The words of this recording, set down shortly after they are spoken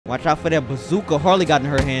Watch out for that bazooka Harley got in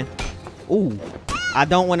her hand. Ooh. I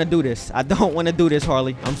don't want to do this. I don't want to do this,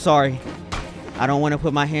 Harley. I'm sorry. I don't want to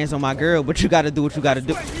put my hands on my girl, but you got to do what you got to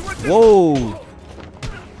do. Whoa.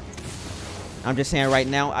 I'm just saying right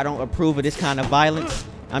now, I don't approve of this kind of violence.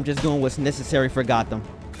 I'm just doing what's necessary for Gotham.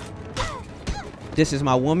 This is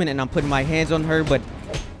my woman, and I'm putting my hands on her, but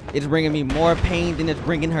it's bringing me more pain than it's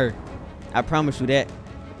bringing her. I promise you that.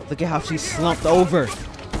 Look at how she's slumped over.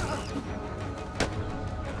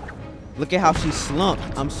 Look at how she's slumped.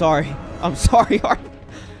 I'm sorry. I'm sorry, Harley.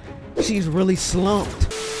 She's really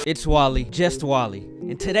slumped. It's Wally, just Wally.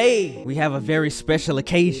 And today, we have a very special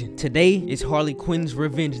occasion. Today is Harley Quinn's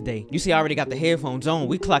Revenge Day. You see, I already got the headphones on.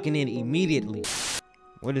 We clocking in immediately.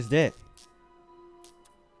 What is that?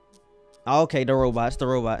 Oh, okay, the robots,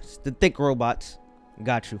 the thick robots.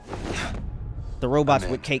 Got you. The robots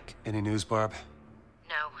with cake. Any news, Barb?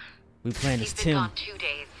 No. We playing as Tim. He's been gone 2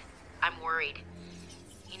 days. I'm worried.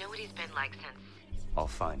 You know what he's been like since? I'll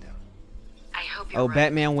find him. I hope you're right.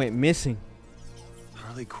 Batman went missing.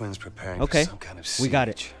 Harley Quinn's preparing for some kind of siege. We got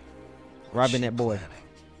it. Robbing that boy.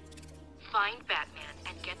 Find Batman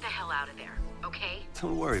and get the hell out of there, okay?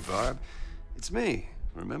 Don't worry, Barb. It's me,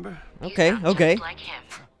 remember? Okay, okay. Just like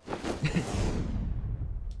him.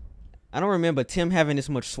 I don't remember Tim having this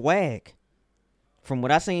much swag. From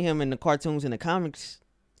what I seen him in the cartoons and the comics,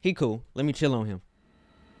 he cool. Let me chill on him.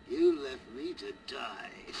 You left me to die.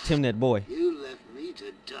 Tim, that boy. You left me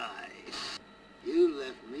to die. You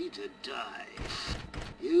left me to die.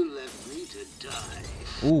 You left me to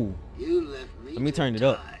die. Ooh. You left me Let me to turn it die.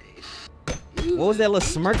 up. What was that little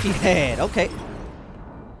smirk he had? Okay.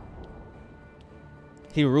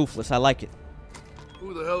 He ruthless. I like it.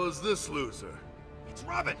 Who the hell is this loser? It's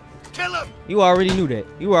Robin. Kill him! You already knew that.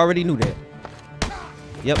 You already knew that.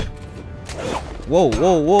 Yep. Whoa,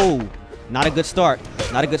 whoa, whoa. Not a good start.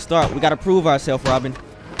 Not a good start. We got to prove ourselves, Robin.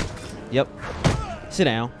 Yep. Sit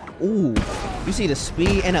down. Ooh. You see the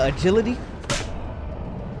speed and the agility?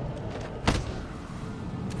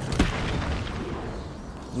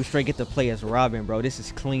 We straight get to play as Robin, bro. This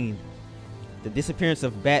is clean. The disappearance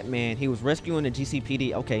of Batman. He was rescuing the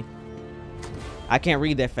GCPD. Okay. I can't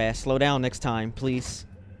read that fast. Slow down next time, please.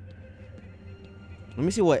 Let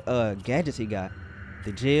me see what gadgets he got.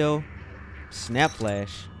 The jail. Snap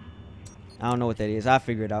flash. I don't know what that is. I'll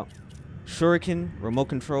figure it out. Shuriken. Remote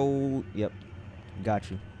control. Yep.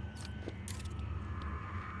 Got you.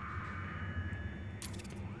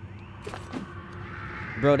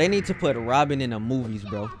 Bro, they need to put Robin in the movies,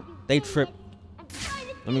 bro. They trip.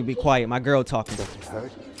 Let me be quiet. My girl talking. Shut your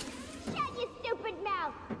stupid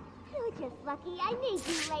mouth. You're just lucky I need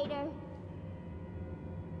you later.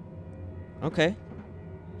 Okay.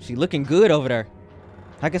 She looking good over there.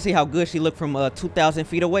 I can see how good she looked from 2,000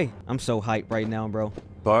 feet away. I'm so hyped right now, bro.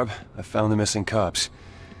 Barb, I found the missing cops.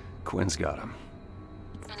 Quinn's got them.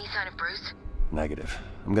 Any sign of Bruce? Negative.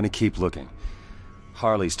 I'm gonna keep looking.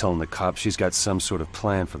 Harley's telling the cops she's got some sort of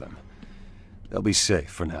plan for them. They'll be safe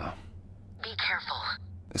for now. Be careful.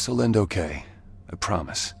 This'll end okay. I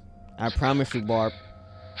promise. I promise you, Barb.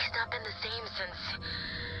 He's not been the same since...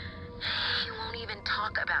 He won't even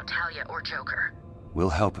talk about Talia or Joker. We'll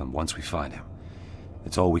help him once we find him.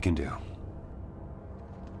 It's all we can do.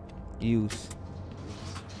 Use.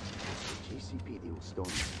 GCPD will storm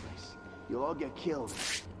this place. You'll all get killed.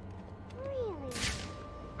 Really?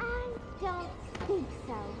 I don't think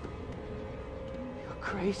so. You're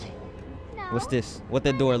crazy. No. What's this? What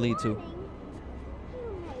that door lead to? You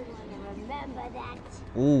may want to remember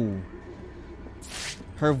that. Ooh.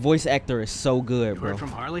 Her voice actor is so good, You bro. heard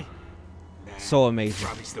from Harley? So amazing.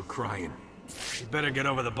 Robbie's still crying. You better get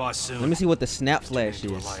over the boss soon. Let me see what the snap flash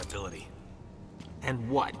Into a is. liability. And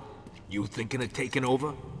what? You thinking of taking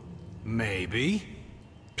over? Maybe.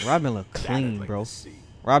 Robin look clean, like bro. to see.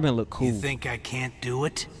 Robin look cool. You think I can't do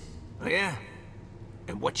it? Oh, yeah?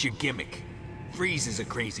 And what's your gimmick? Freeze is a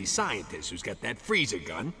crazy scientist who's got that freezer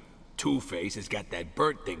gun. Two-Face has got that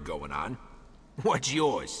burnt thing going on. What's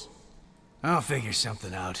yours? I'll figure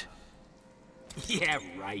something out. Yeah,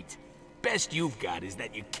 right. Best you've got is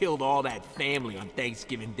that you killed all that family on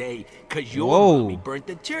Thanksgiving Day because your mommy burnt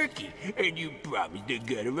the turkey, and you promised to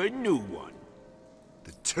get her a new one.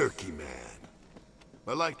 The Turkey Man.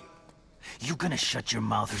 I like it. You gonna shut your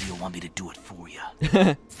mouth or do you want me to do it for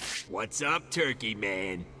you? What's up, Turkey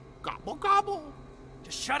Man? Gobble, gobble.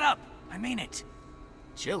 Just shut up. I mean it.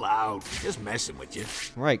 Chill out. Just messing with you.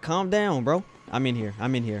 Right, calm down, bro. I'm in here.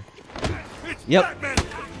 I'm in here. It's Yep.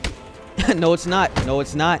 Batman. No, it's not. No,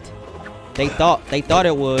 it's not. They thought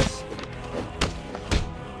it was.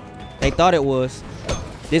 They thought it was.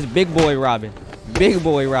 This big boy Robin. Big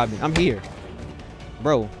boy Robin. I'm here.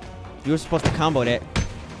 Bro, you were supposed to combo that.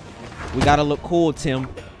 We gotta look cool, Tim.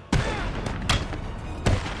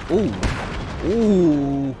 Ooh.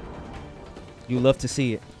 Ooh. You love to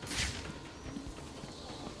see it.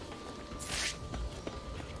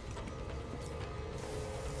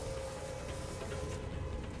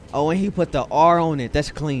 Oh, and he put the R on it.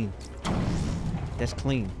 That's clean. That's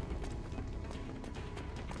clean.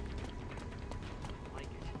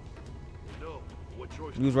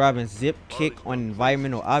 Use Robin's zip kick on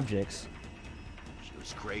environmental objects. She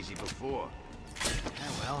was crazy before.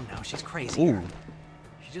 Oh, well, now she's crazy. Ooh.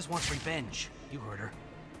 She just wants revenge. You heard her.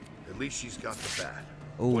 At least she's got the bat.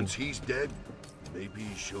 Ooh. Once he's dead, maybe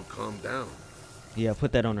she'll calm down. Yeah,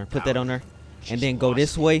 put that on her. Put that on her. And then go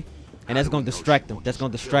this way. And that's gonna distract them. That's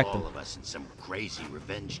gonna distract them. All of us in some crazy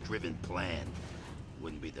revenge-driven plan.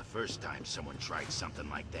 Wouldn't be the first time someone tried something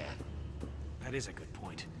like that. That is a good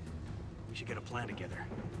point. We should get a plan together.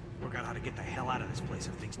 Work out how to get the hell out of this place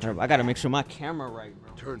if things turn I gotta make sure my camera right,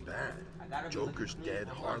 bro. Turn bad. Joker's dead,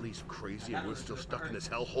 Harley's crazy, and we're still stuck in this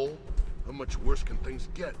hellhole? How much worse can things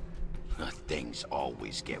get? Things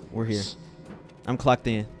always get worse. We're here. I'm clocked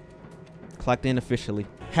in. Clocked in officially.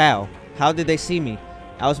 How? How did they see me?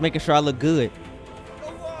 I was making sure I look good. Go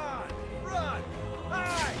on, run,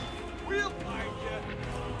 hide, we'll find you.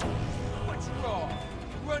 What's wrong?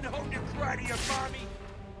 Run home to cry to your mommy?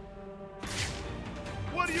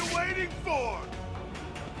 What are you waiting for?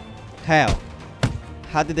 How?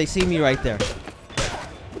 How did they see me right there?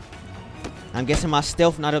 I'm guessing my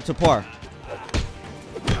stealth not up to par.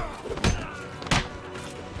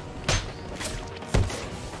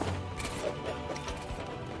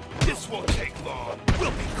 This won't take long.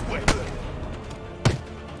 We'll be quick.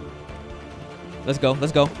 Let's go.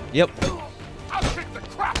 Let's go. Yep. I'll kick the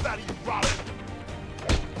crap out of you, Robin.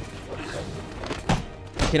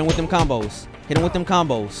 Hit him with them combos. Hit him with them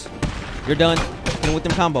combos. You're done. Hit him with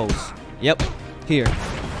them combos. Yep. Here.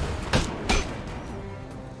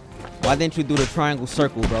 Why didn't you do the triangle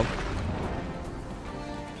circle, bro?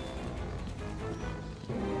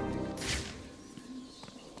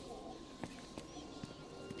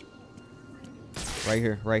 Right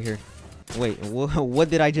here. Right here. Wait. What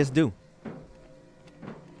did I just do?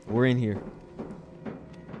 We're in here.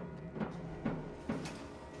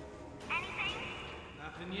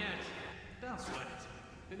 Nothing yet. Don't sweat it.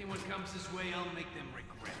 If anyone comes this way, I'll make them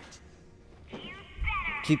regret it.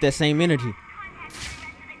 Keep that same energy.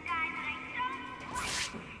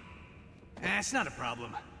 It's not a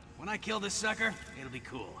problem. When I kill this sucker, it'll be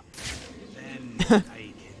cool. Then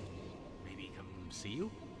I can maybe come see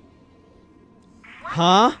you?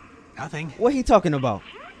 Huh? Nothing. What he talking about?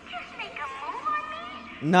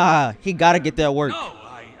 Nah, he gotta get that work. No,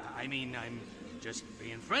 I mean, I'm just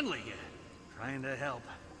being friendly here. Trying to help.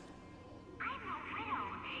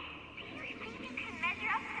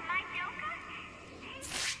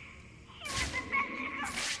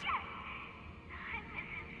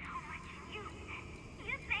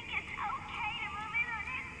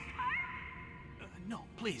 No,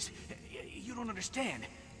 please. You don't understand.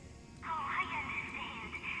 Oh, I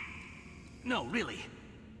understand. No, really.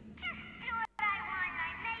 Just do what I want and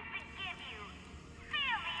I may forgive you.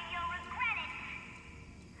 Feel me and you'll regret it.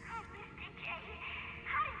 Oh, Mr. J,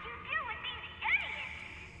 how did you deal with these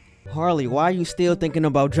idiots? Harley, why are you still thinking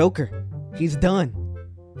about Joker? He's done.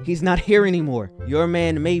 He's not here anymore. Your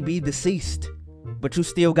man may be deceased, but you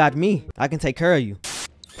still got me. I can take care of you.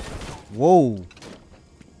 Whoa.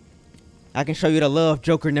 I can show you the love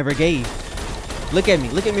Joker never gave. Look at me.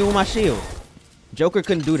 Look at me with my shield. Joker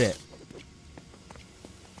couldn't do that.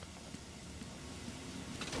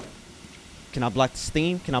 Can I block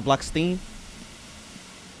steam? Can I block steam?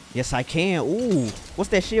 Yes, I can. Ooh. What's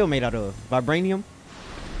that shield made out of? Vibranium?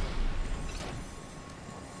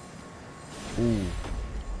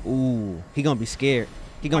 Ooh. Ooh. He gonna be scared.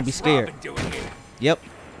 He gonna be scared. What's Robin doing here? Yep.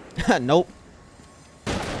 Nope.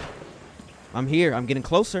 I'm here. I'm getting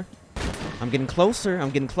closer. I'm getting closer. I'm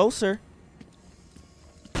getting closer.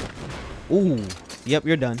 Ooh. Yep,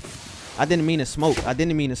 you're done. I didn't mean to smoke. I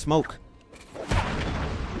didn't mean to smoke.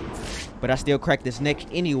 But I still cracked his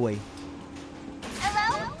neck anyway.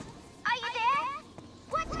 Hello? Are you there?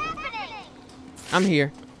 What's happening? I'm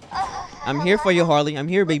here. I'm here for you, Harley. I'm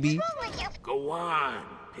here, baby. What's wrong with you? Go on,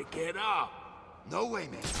 pick it up. No way,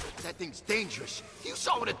 man. That thing's dangerous. You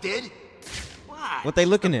saw what it did. What? What they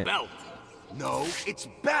looking at? Belt. No, it's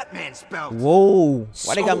Batman's belt. Whoa.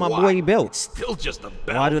 Why they got my So boy what? belt? It's still just a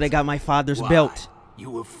belt. Why do they got my father's Why? belt?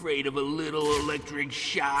 You afraid of a little electric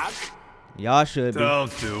shock? Y'all should be.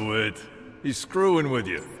 Don't do it. He's screwing with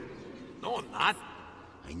you. No, I'm not.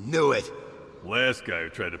 I knew it. Last guy who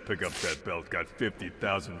tried to pick up that belt got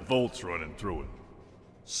 50,000 volts running through it.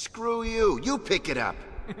 Screw you. You pick it up.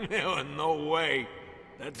 No way.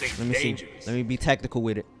 That thing's Let me dangerous. see. Let me be tactical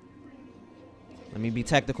with it. Let me be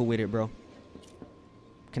tactical with it, bro.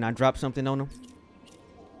 Can I drop something on him?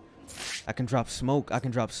 I can drop smoke. I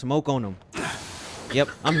can drop smoke on him. Yep,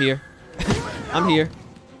 I'm here. I'm here.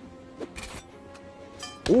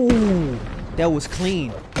 Ooh, that was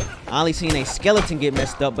clean. I only seen a skeleton get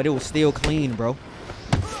messed up, but it was still clean, bro.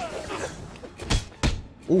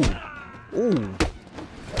 Ooh. Ooh.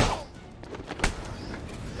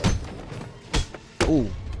 Ooh.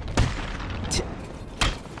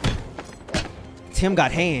 Tim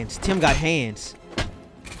got hands. Tim got hands.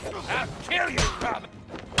 I'll kill you, brother.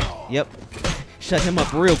 Yep. Shut him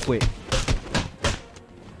up real quick.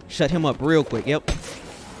 Shut him up real quick. Yep.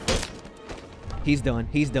 He's done.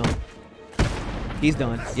 He's done. He's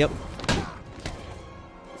done. Yep.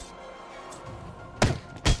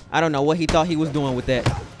 I don't know what he thought he was doing with that.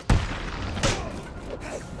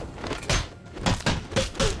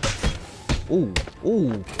 Ooh.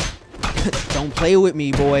 Ooh. Don't play with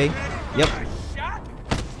me, boy. Yep.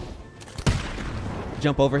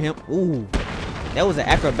 Jump over him. Ooh. That was an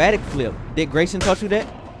acrobatic flip. Did Grayson taught you that?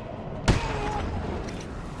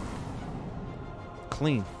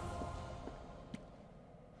 Clean.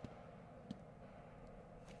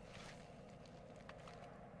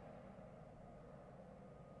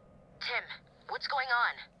 Tim, what's going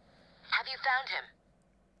on? Have you found him?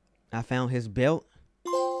 I found his belt.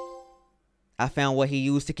 I found what he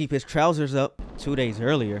used to keep his trousers up 2 days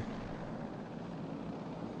earlier.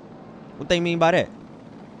 What they mean by that?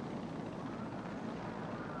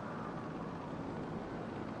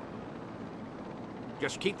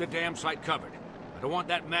 Just keep the damn site covered. I don't want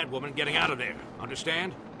that mad woman getting out of there.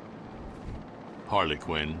 Understand? Harley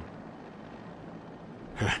Quinn.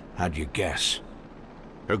 How'd you guess?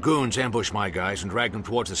 Her goons ambushed my guys and dragged them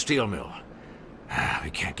towards the steel mill. We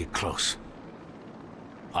can't get close.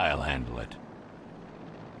 I'll handle it.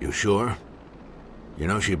 You sure? You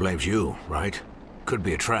know she blames you, right? Could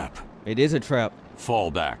be a trap. It is a trap. Fall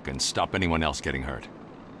back and stop anyone else getting hurt.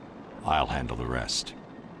 I'll handle the rest.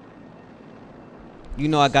 You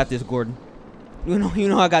know I got this, Gordon. You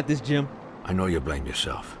know I got this, Jim. I know you blame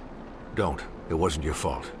yourself. Don't. It wasn't your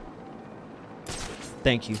fault.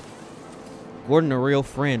 Thank you. Gordon, a real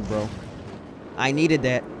friend, bro. I needed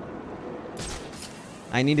that.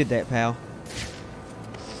 I needed that, pal.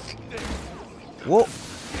 Whoa.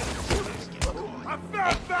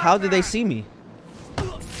 How did they see me?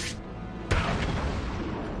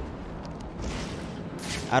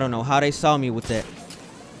 I don't know how they saw me with that.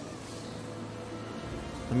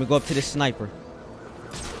 Let me go up to this sniper.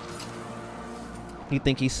 He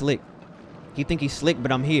think he's slick. He think he's slick, but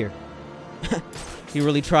I'm here. He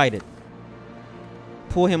really tried it.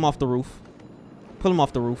 Pull him off the roof. Pull him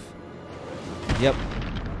off the roof. Yep.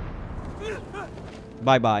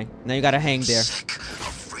 Bye-bye. Now you gotta hang there.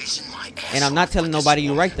 And I'm not telling nobody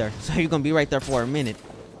you're right there. So you're gonna be right there for a minute.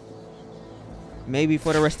 Maybe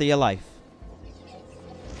for the rest of your life.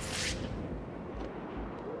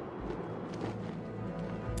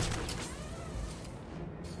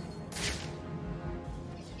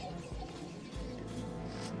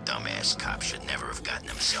 Dumbass cops should never have gotten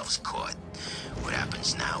themselves caught. What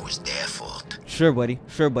happens now is their fault. Sure, buddy.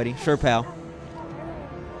 Sure, buddy. Sure, pal.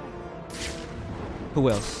 Who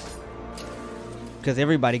else? Because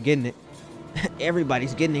everybody getting it.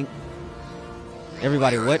 Everybody's getting it.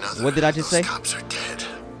 Everybody what? What did I just say? Cops are dead.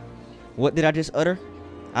 What did I just utter?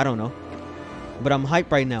 I don't know. But I'm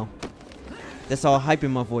hyped right now. That's all hype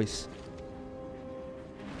in my voice.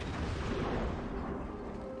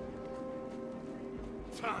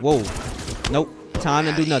 Whoa. Nope. Time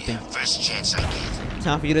to do nothing. First chance I get.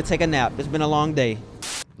 Time for you to take a nap. It's been a long day.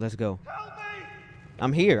 Let's go.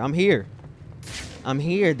 I'm here. I'm here. I'm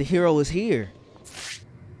here. The hero is here.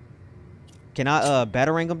 Can I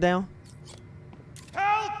batarang him down?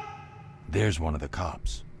 There's one of the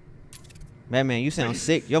cops. Batman, you sound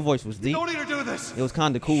sick. Your voice was deep. You don't need to do this. It was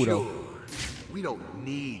kind of cool though. We don't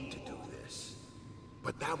need to do this,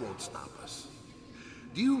 but that won't stop us.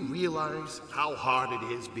 Do you realize how hard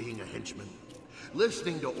it is being a henchman?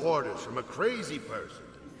 Listening to orders from a crazy person,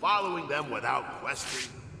 following them without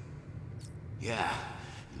question. Yeah.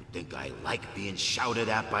 You think I like being shouted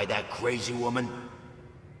at by that crazy woman?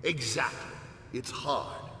 Exactly. It's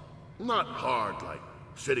hard. Not hard like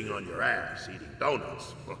sitting on your ass eating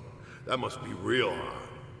donuts. That must be real hard.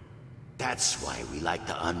 That's why we like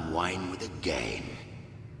to unwind with a game.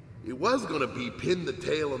 It was gonna be pin the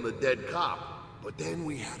tail on the dead cop, but then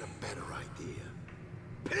we had a better idea.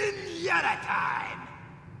 Pinata time!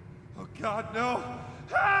 Oh God, no!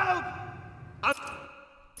 Help!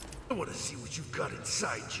 I want to see what you've got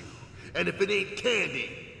inside you. And if it ain't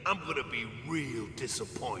candy, I'm gonna be real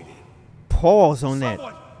disappointed. Pause on that.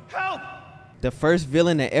 Someone, help! The first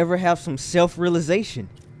villain to ever have some self-realization.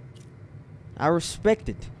 I respect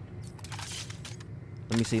it.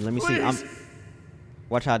 Let me see. Let me see.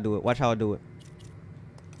 Watch how I do it. Watch how I do it.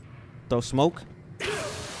 Throw smoke.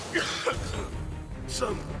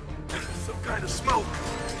 Some kind of smoke.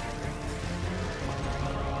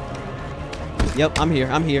 Yep, I'm here.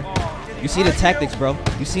 I'm here. You see the tactics, bro.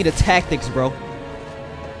 You see the tactics, bro.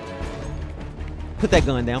 Put that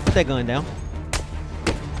gun down. Put that gun down.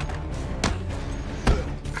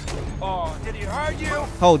 Oh, did he hurt you?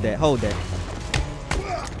 Hold that. Hold that.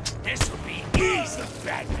 This'll be easy,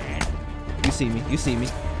 Batman. You see me. You see me.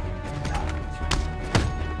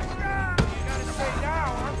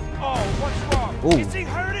 Oh, what's wrong? Ooh. Is he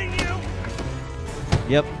hurting you?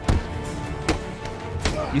 Yep.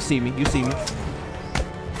 You see me. You see me.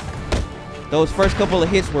 Those first couple of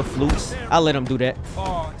hits were flukes. I'll let him do that.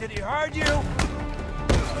 Oh, did he hurt you?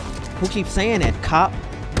 Who keeps saying that, cop?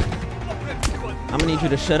 I'm gonna need you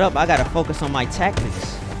to shut up. I gotta focus on my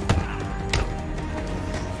tactics.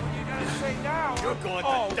 You're going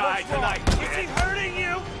to die tonight. Is he hurting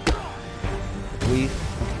you? Weave.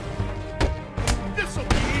 This'll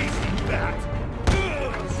be easy, Bat.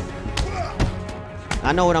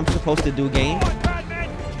 I know what I'm supposed to do, game.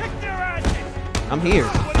 I'm here.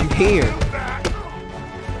 I'm here.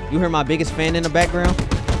 You heard my biggest fan in the background?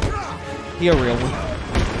 He a real one.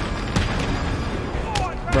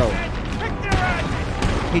 Bro.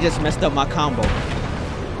 He just messed up my combo.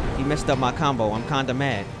 He messed up my combo. I'm kinda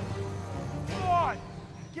mad. Come on.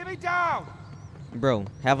 Get me down. Bro,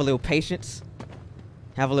 have a little patience.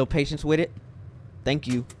 Have a little patience with it. Thank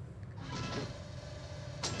you.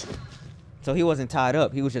 So he wasn't tied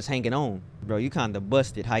up. He was just hanging on. Bro, you kinda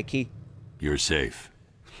busted, high key. You're safe.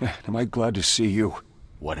 Am I glad to see you?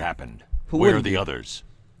 What happened? Who Where are wouldn't the be? others?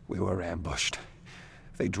 We were ambushed.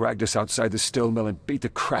 They dragged us outside the still mill and beat the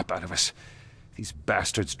crap out of us. These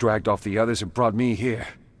bastards dragged off the others and brought me here.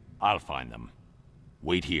 I'll find them.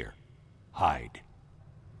 Wait here. Hide.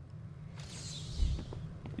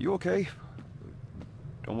 You okay?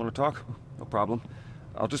 Don't want to talk? No problem.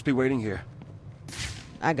 I'll just be waiting here.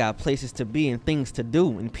 I got places to be and things to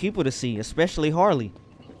do and people to see, especially Harley.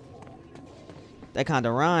 That kind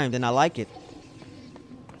of rhymed and I like it.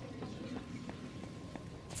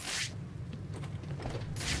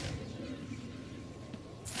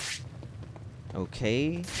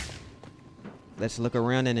 Okay. Let's look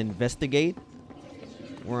around and investigate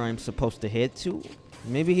where I'm supposed to head to.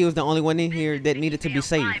 Maybe he was the only one in here that needed to be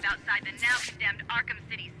saved. Outside the now condemned Arkham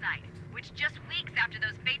City site, which just weeks after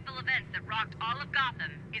those fateful events that rocked all of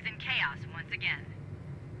Gotham is in chaos once again.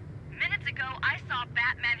 Minutes ago, I saw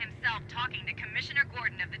Batman himself talking to Commissioner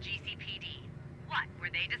Gordon of the GCPD. What were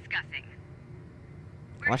they discussing?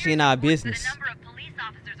 Why she in our business? A number of police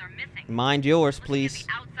officers are missing. Mind yours, Looking please. at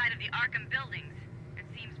the outside of the Arkham buildings, it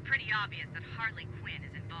seems pretty obvious that Harley Quinn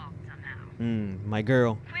is involved somehow. My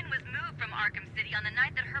girl. Quinn was moved from Arkham City on the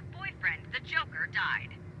night that her boyfriend, the Joker,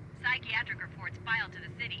 died. Psychiatric reports filed to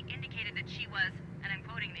the city indicated that she was, and I'm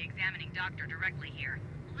quoting the examining doctor directly here,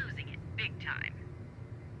 losing it big time.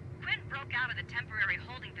 Quinn broke out of the temporary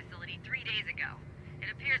holding facility 3 days ago.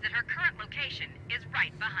 It appears that her current location is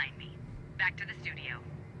right behind me. Back to the studio.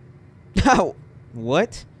 Oh,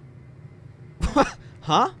 what?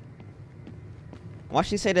 Huh? Why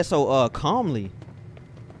she say that so calmly?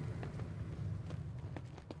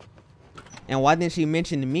 And why didn't she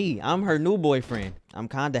mention me? I'm her new boyfriend. I'm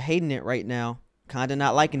kinda hating it right now. Kinda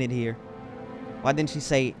not liking it here. Why didn't she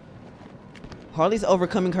say Harley's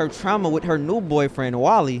overcoming her trauma with her new boyfriend,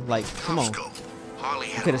 Wally? Like, come on. Harley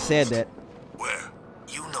You could have said that. Where?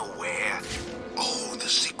 You know where? Oh, the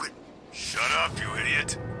secret. Shut up, you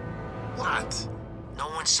idiot. What? No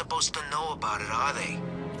one's supposed to know about it, are they?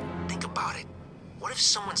 Think about it. What if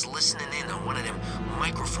someone's listening in on one of them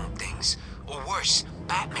microphone things? Or worse,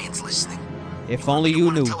 Batman's listening. If only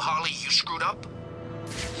you knew. Tell Harley you screwed up?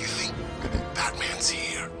 You think Batman's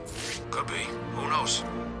here? Could be. Who knows?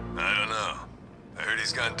 I don't know. I heard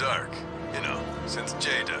he's gone dark. You know, since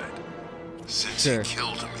Jay died. Since Sure. he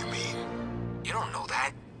killed him, you mean? You don't know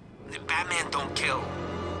that. Batman don't kill.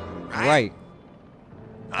 Right.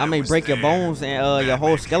 I may break your bones and your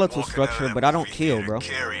whole skeletal structure, but I don't kill, bro.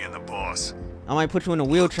 Carrying the boss. I might put you in a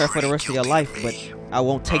wheelchair for the rest of your life, but I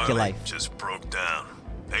won't take your Harley life. just broke down.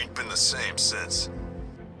 Ain't been the same since.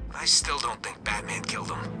 I still don't think Batman killed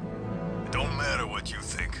him. It don't matter what you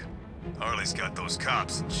think. Harley's got those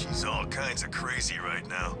cops, and she's all kinds of crazy right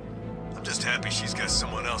now. I'm just happy she's got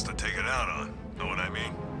someone else to take it out on. Know what I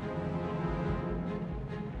mean?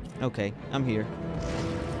 Okay, I'm here.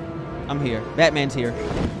 I'm here. Batman's here.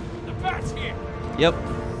 The Bat's here. Yep.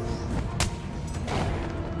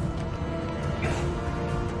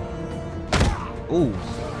 Ooh.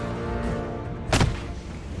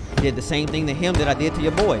 Did the same thing to him that I did to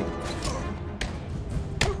your boy.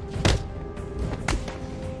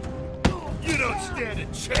 You don't stand a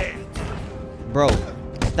chance. Bro,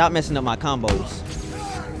 stop messing up my combos.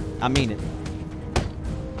 I mean it.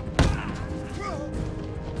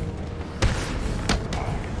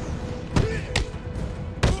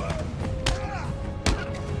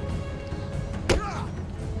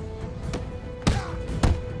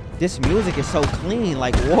 This music is so clean,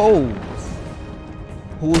 like, whoa.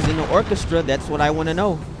 Who's in the orchestra? That's what I want to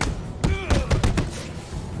know.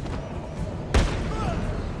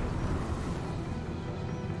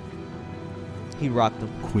 He rocked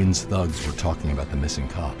them. Quinn's thugs were talking about the missing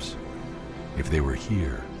cops. If they were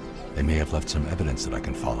here, they may have left some evidence that I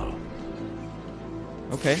can follow.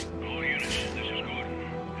 Okay.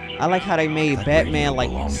 I like how they made Batman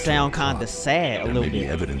like sound kind of sad a little bit. There may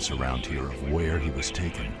be evidence around here of where he was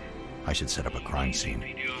taken. I should set up a crime scene.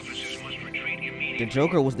 The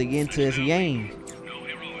Joker was the yin to his yang.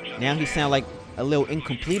 Now he sound like a little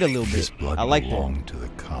incomplete a little bit. This blood I like belonged to the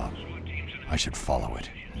cop. I should follow it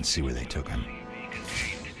and see where they took him.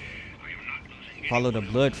 Follow the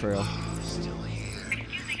blood trail. Still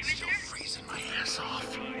here. Still freezing my ass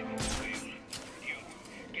off.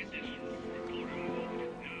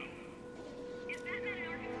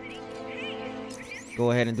 Go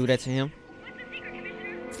ahead and do that to him.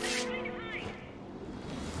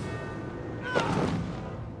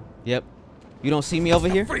 Yep. You don't see me over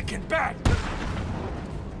here? Freaking Bat!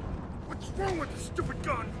 What's wrong with the stupid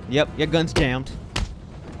gun? Yep, your gun's jammed.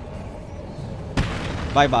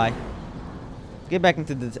 Bye-bye. Get back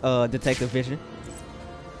into the detective vision.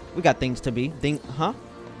 We got things to be. Huh?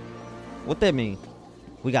 What that mean?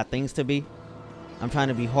 We got things to be? I'm trying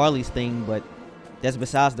to be Harley's thing, but that's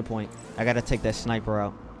besides the point. I gotta take that sniper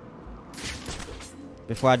out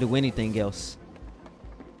before I do anything else.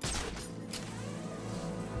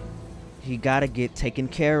 He gotta get taken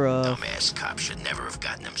care of. Dumbass cops should never have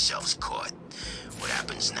gotten themselves caught. What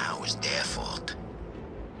happens now is their fault.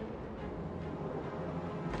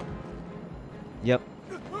 Yep.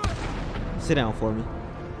 Sit down for me.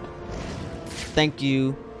 Thank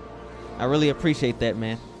you. I really appreciate that,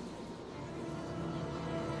 man.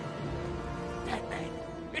 Batman!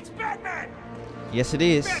 It's Batman! Yes, it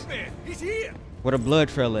is. Batman! He's here! Where the blood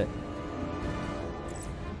trail at?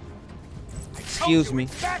 Excuse me.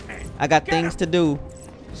 I got things to do.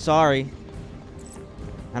 Sorry.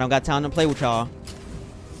 I don't got time to play with y'all.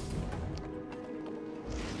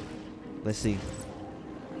 Let's see.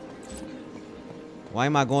 Why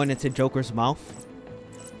am I going into Joker's mouth?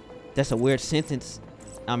 That's a weird sentence.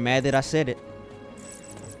 I'm mad that I said it.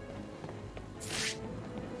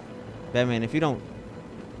 Batman, if you don't...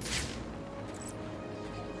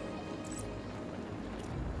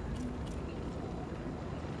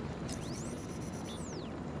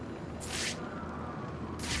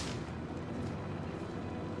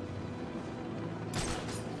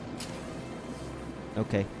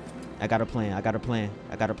 Okay. I got a plan. I got a plan.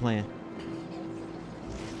 I got a plan.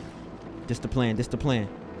 This the plan. This the plan.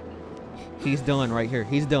 He's done right here.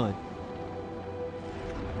 He's done.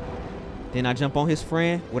 Then I jump on his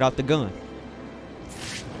friend without the gun.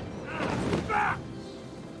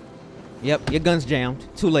 Yep, your gun's jammed.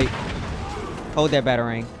 Too late. Hold that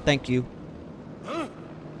batarang. Thank you.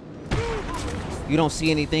 You don't see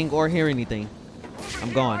anything or hear anything.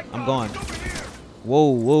 I'm gone. I'm gone. Whoa,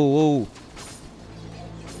 whoa, whoa.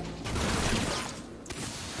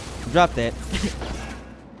 Drop that.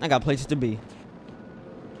 I got places to be.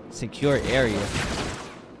 Secure area.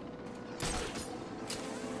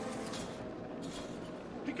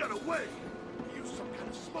 He got away. He used some kind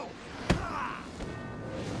of smoke.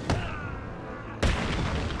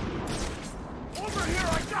 Over here,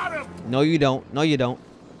 I got him. No, you don't. No, you don't.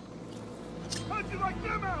 How'd you like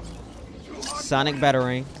them apples? Too hot. Sonic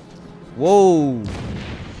batarang. Whoa.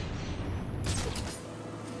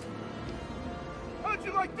 How'd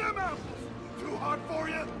you like them apples? Too hot for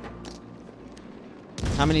you?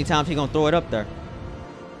 How many times he gonna throw it up there?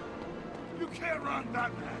 You can't run,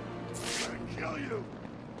 Batman. I'm gonna kill you.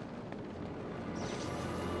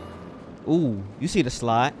 Ooh, you see the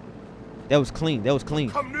slide? That was clean. That was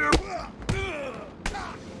clean. Come near.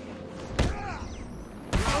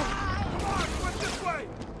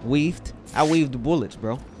 Weaved. I weaved the bullets,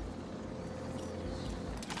 bro.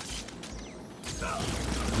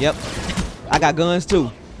 Yep. I got guns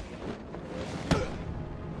too.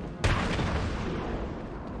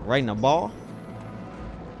 Right in the ball.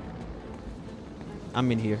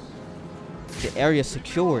 I'm in here. The area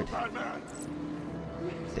secured.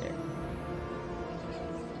 There.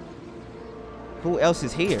 Who else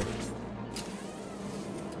is here?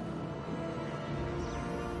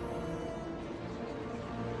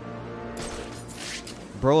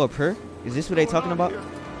 Bro up here? Is this what they talking about?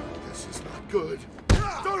 This is not good.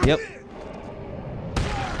 Yep.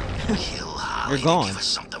 Kill Harley. You're gone. Give us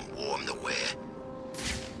something warm to wear.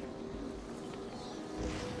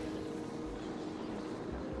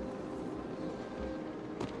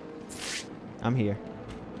 I'm here.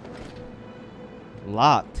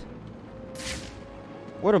 Locked.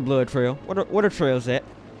 Where the blood trail? Where the trails at?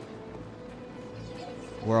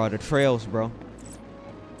 Where are the trails, bro?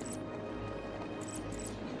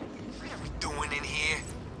 What are we doing in here?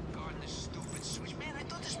 Guarding this stupid switch. Man, I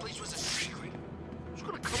thought this place was a secret. Who's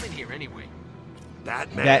gonna come in here anyway?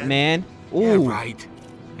 Batman. Batman. Ooh. Yeah, right.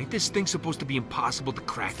 Ain't this thing supposed to be impossible to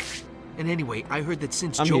crack? And anyway, I heard that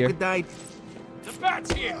since I'm Joker here. died, the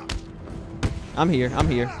Bat's here. I'm here. I'm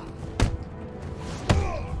here.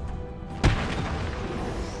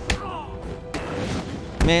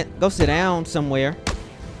 Man, go sit down somewhere.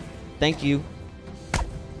 Thank you.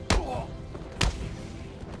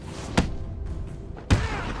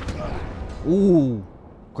 Ooh.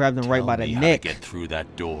 Grabbed him right by the Tell me how neck. to get through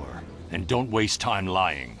that door. And don't waste time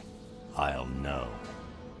lying. I'll know.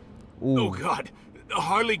 Ooh. Oh God,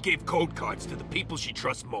 Harley gave code cards to the people she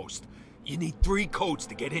trusts most. You need 3 codes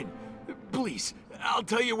to get in. Please, I'll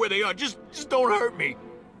tell you where they are. Just don't hurt me.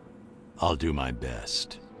 I'll do my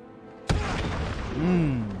best.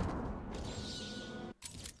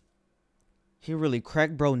 He really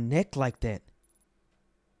cracked bro neck like that.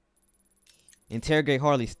 Interrogate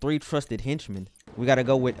Harley's 3 trusted henchmen. We gotta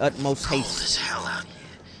go with utmost Cold haste. as hell out here.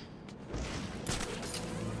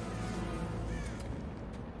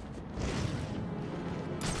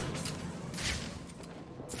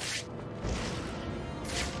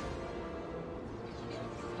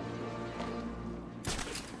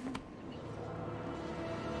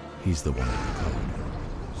 He's the one with the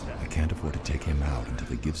code. I can't afford to take him out until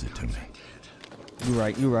he gives it to me. You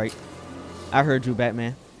right, you right. I heard you,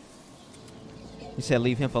 Batman. You said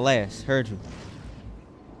leave him for last. Heard you.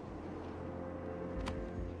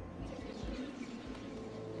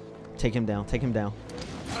 Take him down, take him down.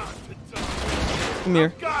 Come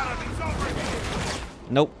here.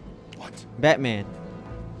 Nope. What? Batman.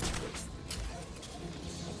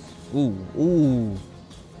 Ooh, ooh.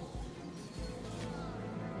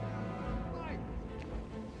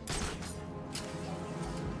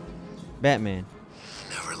 Batman.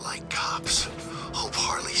 Never like cops. Hope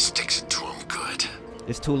Harley sticks it to him good.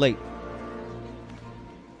 It's too late.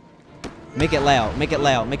 Make it loud, make it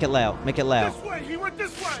loud, make it loud, make it loud. This way, he went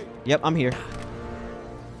this way. Yep, I'm here.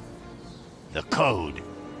 The code.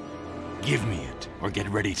 Give me it, or get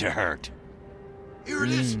ready to hurt. Here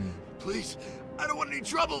it is. Please, I don't want any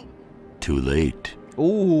trouble. Too late.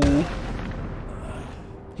 Ooh.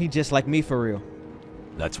 He just like me for real.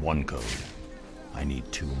 That's 1 code. I need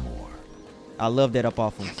 2 more. I love that up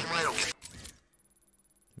off him.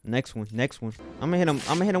 Next one, next one. I'm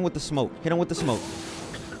gonna hit him with the smoke. Hit him with the smoke.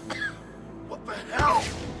 What the hell?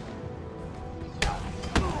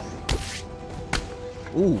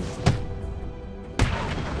 Ooh.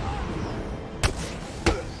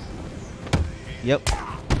 Yep.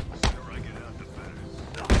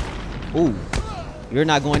 Ooh. You're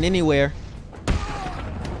not going anywhere.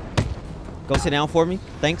 Go sit down for me.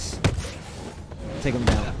 Thanks. Take him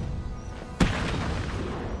down.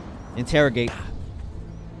 Interrogate.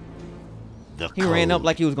 He ran up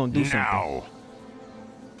like he was gonna do something.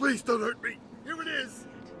 Please don't hurt me. Here it is.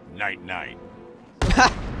 Night night.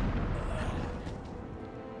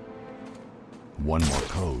 1 more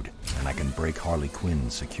code, and I can break Harley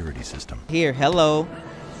Quinn's security system. Here, hello.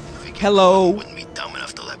 Hello. Wouldn't be dumb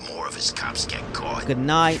enough to let more of his cops get caught. Good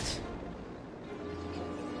night.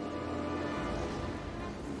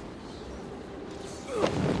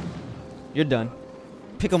 You're done.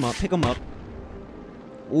 Pick him up, pick him up.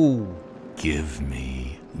 Ooh. Give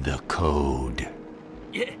me the code.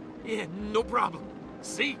 Yeah, no problem.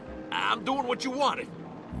 See, I'm doing what you wanted.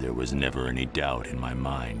 There was never any doubt in my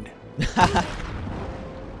mind.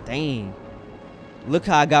 Dang. Look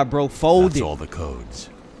how I got bro folded. That's all the codes.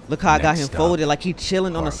 Look how I got Next him stop, folded like he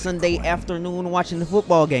chilling on a Harley Sunday Quinn. afternoon watching the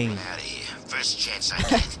football game. Out of here. First chance I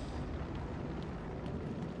get.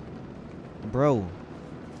 Bro.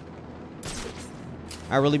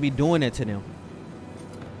 I really be doing that to them.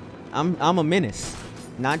 I'm a menace.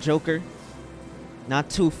 Not Joker. Not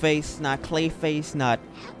Two-Face. Not Clayface. Not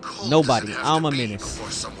nobody. I'm a menace. Before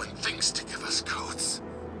someone thinks to give us codes.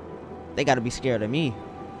 They gotta be scared of me.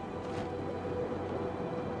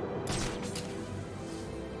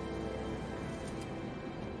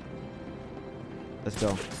 Let's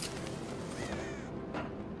go.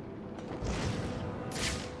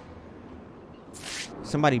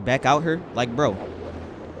 Somebody back out here? Like, bro.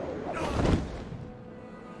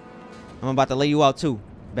 I'm about to lay you out too.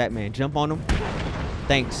 Batman, jump on him.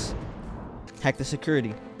 Thanks. Hack the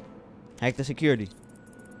security. Hack the security.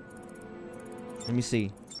 Let me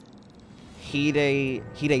see.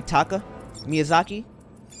 Hidetaka Miyazaki?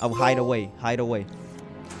 Oh, hide away. Hide away.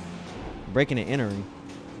 Breaking and entering.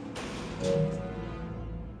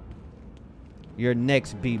 You're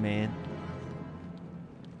next, B-man.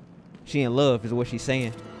 She in love is what she's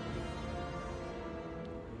saying.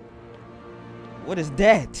 What is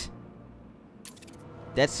that?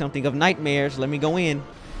 That's something of nightmares. Let me go in.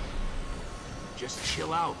 Just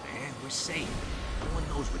chill out, man. We're safe. No one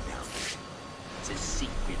knows we're down here. It's a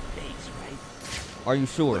secret base, right? Are you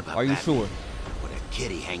sure? Are you sure? What a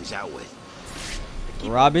kid he hangs out with.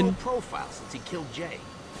 Robin? Low profile since he killed Jay.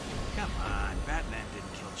 Come on, Batman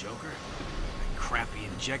didn't kill Joker. That crap he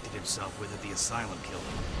injected himself with at the asylum killed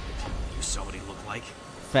him. You saw what he looked like?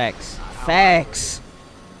 Facts. Facts.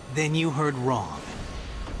 Then you heard wrong.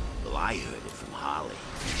 Well, I heard it from Harley.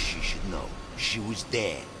 She should know. She was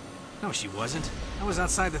there. No, she wasn't. I was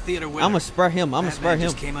outside the theater with I'ma her. spur him. I'ma spur him. Batman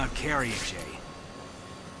just came out carrying Jay.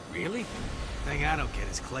 Really? Thing I don't get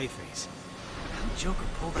is Clayface. How'd Joker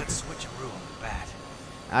pull that switcheroo on the bat?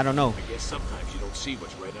 I don't know. I guess sometimes you don't see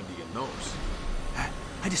what's right under your nose.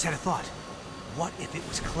 I just had a thought. What if it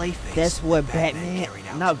was Clayface? That's what Batman carried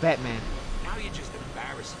out? Not Batman. Now you're just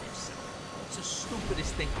embarrassing yourself. It's the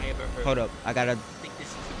stupidest thing I ever heard. Hold up. I gotta... Think this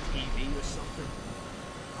is a TV or something?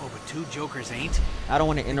 Oh, but two Jokers ain't? I don't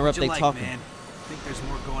want to interrupt they talking. Man? Think there's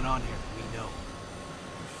more going on here than we know.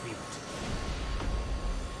 I feel it.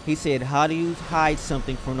 He said, how do you hide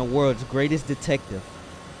something from the world's greatest detective?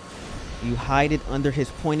 You hide it under his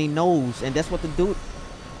pointy nose. And that's what the dude...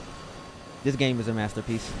 This game is a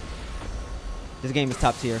masterpiece. This game is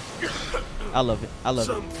top tier. I love it. I love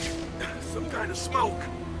it. Some kind of smoke.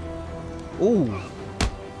 Ooh.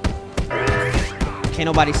 Can't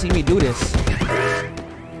nobody see me do this.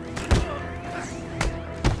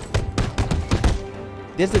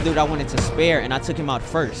 This is the dude I wanted to spare, and I took him out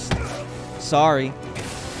first. Sorry.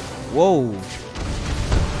 Whoa.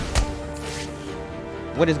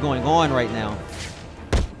 What is going on right now?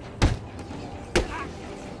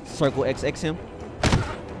 Circle XX him.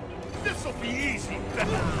 This'll be easy.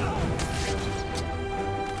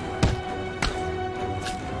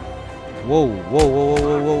 Whoa, whoa, whoa,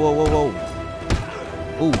 whoa, whoa, whoa, whoa,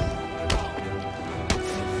 whoa. Ooh.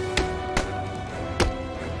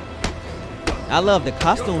 I love the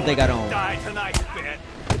costumes they got on. Die tonight, Ben.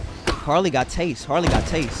 Harley got taste. Harley got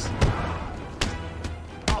taste.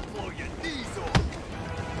 I'll blow your knees off.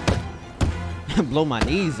 Blow my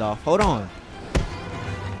knees off. Hold on.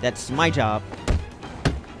 That's my job.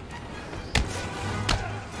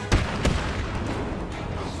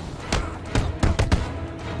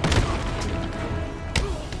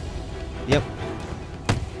 Yep.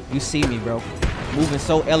 You see me, bro. Moving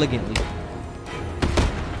so elegantly.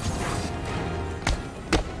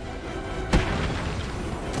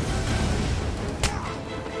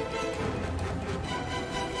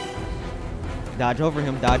 Dodge over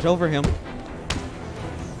him. Dodge over him.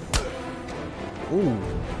 Ooh.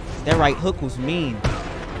 That right hook was mean.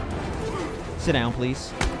 Sit down,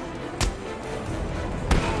 please.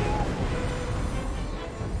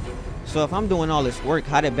 So if I'm doing all this work,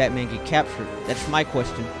 how did Batman get captured? That's my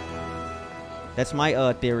question. That's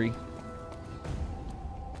my theory.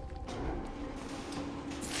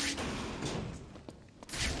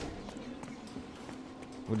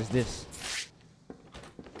 What is this?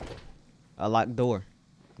 A locked door.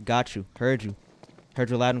 Got you. Heard you. Heard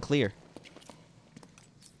you loud and clear.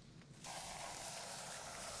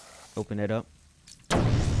 Open it up.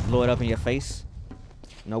 Blow it up in your face.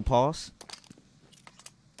 No pause.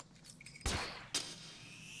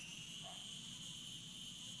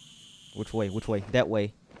 Which way? Which way? That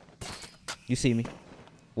way. You see me.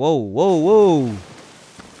 Whoa, whoa, whoa.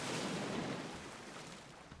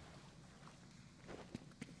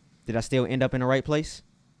 Did I still end up in the right place?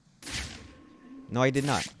 No, I did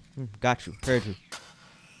not. Got you. Heard you.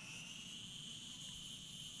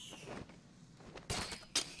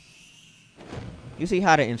 You see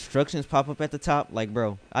how the instructions pop up at the top? Like,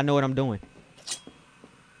 bro, I know what I'm doing.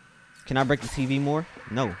 Can I break the TV more?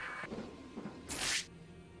 No.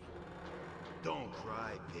 Don't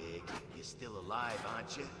cry, pig. You're still alive,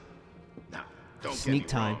 aren't you? Now, don't Sneak get me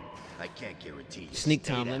time. wrong. I can't guarantee you. Sneak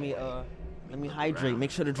stay time. that Let way. me hydrate.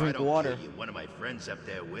 Make sure to If I drink don't water. kill you, one of my friends up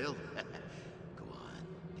there will. Go on,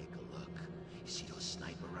 take a look. You see those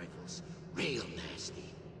sniper rifles? Real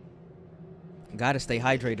nasty. Gotta stay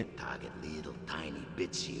hydrated. Target little tiny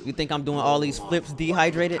bits You think I'm doing all these flips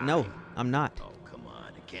dehydrated? No, I'm not. Oh, come on.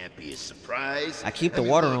 It can't be a surprise. I keep the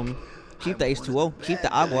water on me. Keep the H2O. Keep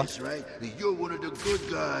the agua. Guys, right? You're one of the good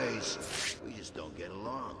guys. We just don't get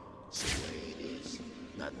along. It's the way it is.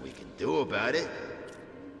 Nothing we can do about it.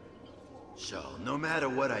 So, no matter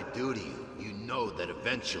what I do to you, you know that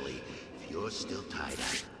eventually, if you're still tied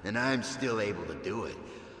up, and I'm still able to do it,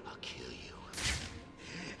 I'll kill you.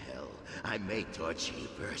 Hell, I may torture you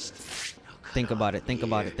first. Think about it. Think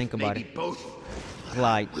about it. Think about Maybe it. both.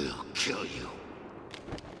 Glide. I will kill you.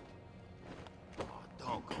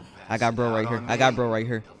 I got bro right here. I got bro right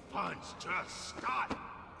here.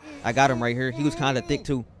 I got him right here. He was kind of thick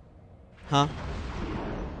too. Huh?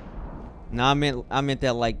 Nah, I meant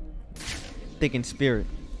that like thick in spirit.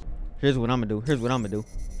 Here's what I'm gonna do. Here's what I'm gonna do.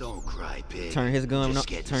 Don't cry, pig. Turn his gun up.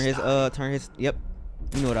 Turn his yep.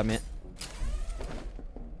 You know what I meant.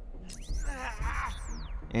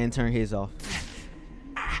 And turn his off.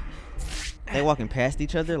 They walking past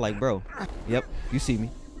each other like, bro. Yep, you see me.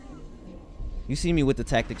 You see me with the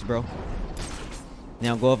tactics, bro.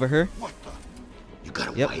 Now go over here. What the? You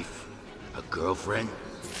got a wife? A girlfriend?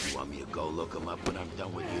 You want me to go look him up when I'm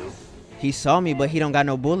done with you? He saw me, but he don't got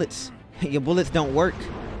no bullets. Your bullets don't work.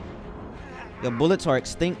 Your bullets are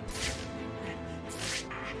extinct.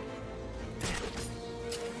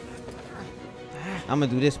 I'm gonna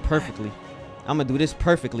do this perfectly. I'm gonna do this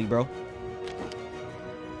perfectly, bro.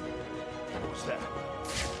 What's that?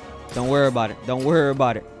 Don't worry about it. Don't worry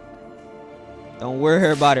about it. Don't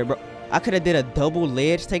worry about it, bro. I could have did a double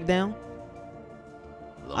ledge takedown.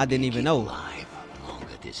 I didn't even know. Alive, longer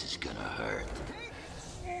this is gonna hurt.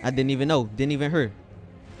 I didn't even know. Didn't even hurt.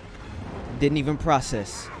 Didn't even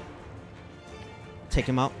process. Take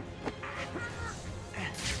him out.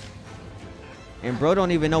 And bro don't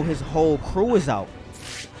even know his whole crew is out.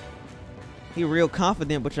 He real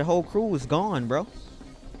confident, but your whole crew is gone, bro.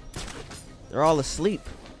 They're all asleep.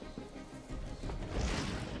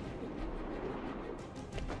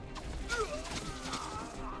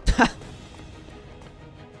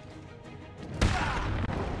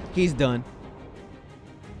 He's done.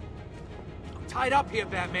 I'm tied up here,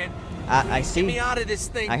 Batman. I see. Get me out of this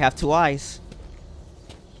thing. I have two eyes.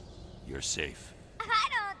 You're safe. I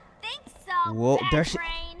don't think so. Whoa, there she.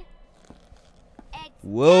 Brain.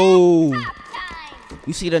 Whoa.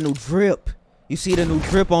 You see the new drip. You see the new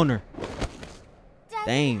drip on her.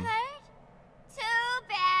 Dang. Too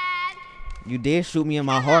bad. You did shoot me in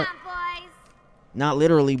my heart. Boys. Not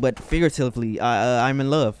literally, but figuratively. I'm in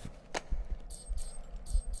love.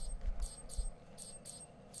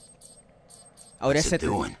 Oh, that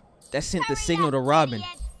sent the signal to Robin.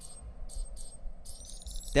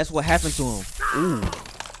 That's what happened to him. Ooh.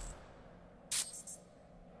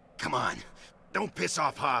 Come on. Don't piss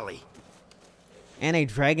off Harley. And they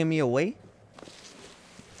dragging me away?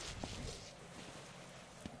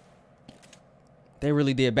 They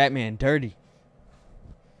really did Batman dirty.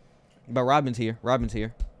 But Robin's here. Robin's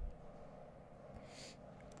here.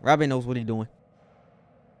 Robin knows what he's doing.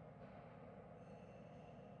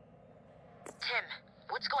 Tim,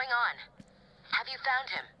 what's going on? Have you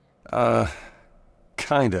found him?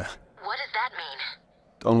 Kinda. What does that mean?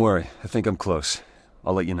 Don't worry. I think I'm close.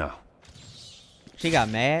 I'll let you know. She got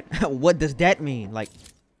mad? What does that mean? Like,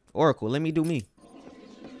 Oracle, let me do me.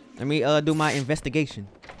 Let me do my investigation,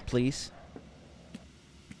 please.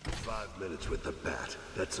 5 minutes with the bat.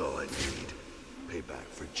 That's all I need. Payback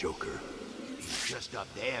for Joker. He's just up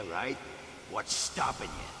there, right? What's stopping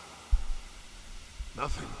you?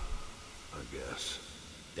 Nothing, I guess.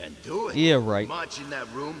 Then do it. Yeah, right. March in that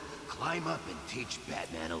room, climb up and teach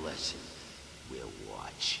Batman a lesson. We'll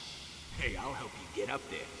watch. Hey, I'll help you get up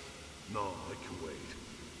there. No, I can wait.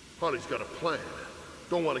 Harley's got a plan.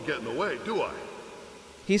 Don't want to get in the way, do I?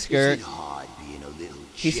 He's scared. Is it hard being a little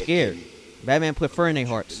He's chicken? scared. Batman put fur in their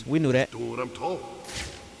hearts. We knew that. Do what I'm told.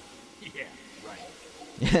 Yeah,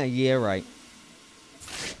 right. Yeah, right.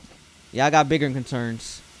 Y'all got bigger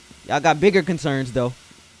concerns. Y'all got bigger concerns, though.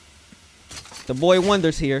 The boy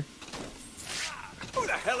Wonder's here. Who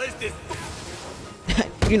the hell is this?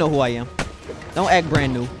 You know who I am. Don't act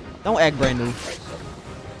brand new. Don't act brand new.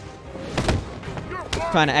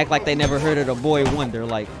 Trying to act like they never heard of the boy Wonder.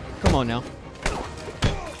 Like, come on now.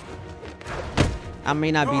 I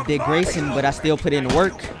may not be Dick Grayson, but I still put in the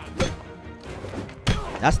work.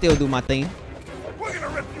 I still do my thing. We're gonna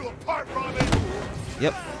rip you apart, Robin.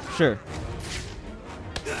 Yep, sure.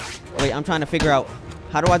 Wait, I'm trying to figure out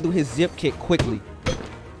how do I do his zip kick quickly.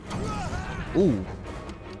 Ooh.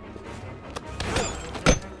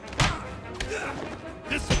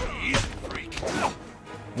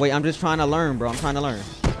 Wait, I'm just trying to learn, bro. I'm trying to learn.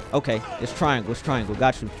 Okay, it's triangle. It's triangle.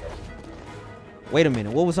 Got you. Wait a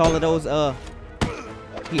minute. What was all of those?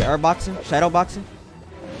 He air boxing, shadow boxing.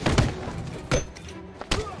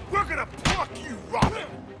 We're gonna pluck you, Robin.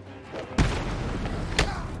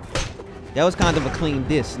 That was kind of a clean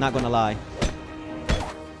diss. Not gonna lie.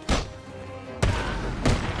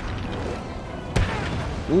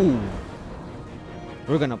 Ooh.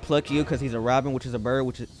 We're gonna pluck you because he's a robin, which is a bird,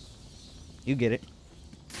 which is... You get it.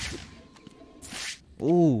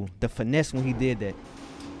 Ooh, the finesse when he did that.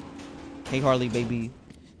 Hey, Harley, baby.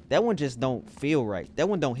 That one just don't feel right. That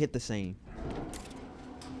one don't hit the same.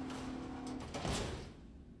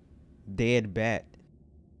 Dead bat.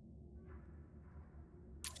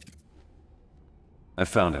 I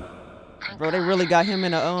found him. Bro, they really got him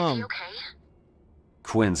in a,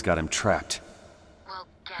 Quinn's got him trapped.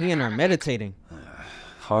 He in there meditating.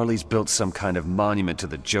 Harley's built some kind of monument to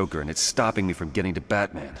the Joker, and it's stopping me from getting to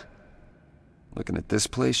Batman. Looking at this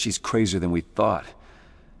place, she's crazier than we thought.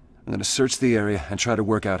 I'm gonna search the area and try to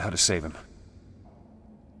work out how to save him.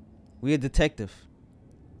 We a detective.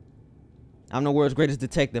 I'm the world's greatest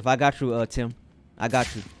detective. I got you, Tim. I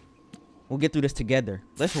got you. We'll get through this together.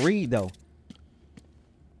 Let's read, though.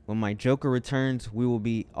 When my Joker returns, we will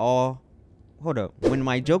be all... Hold up. When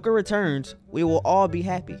my Joker returns, we will all be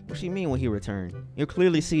happy. What do you mean when he returned? You'll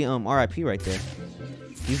clearly see R.I.P. right there.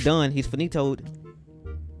 He's done. He's finitoed.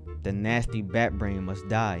 The nasty bat brain must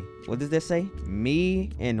die. What does that say?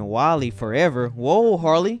 Me and Wally forever. Whoa,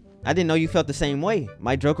 Harley. I didn't know you felt the same way.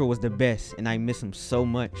 My Joker was the best, and I miss him so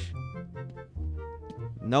much.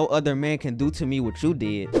 No other man can do to me what you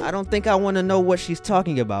did. I don't think I want to know what she's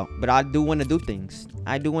talking about, but I do want to do things.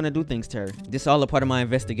 I do want to do things to her. This is all a part of my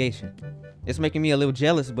investigation. It's making me a little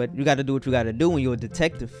jealous, but you got to do what you got to do when you're a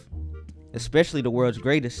detective. Especially the world's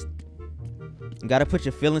greatest. You got to put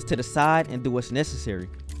your feelings to the side and do what's necessary.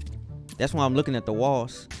 That's why I'm looking at the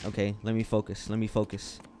walls. Okay, let me focus. Let me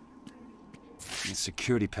focus. The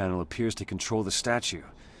security panel appears to control the statue.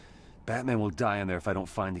 Batman will die in there if I don't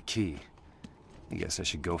find the key. I guess I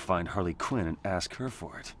should go find Harley Quinn and ask her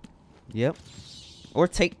for it. Yep. Or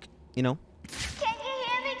take, you know. Can you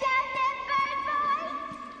hear me down there, bird boy?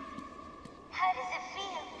 How does it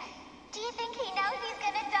feel? Do you think he knows he's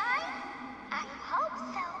gonna die? I hope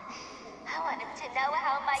so. I want him to know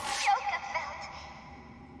how my Joker felt.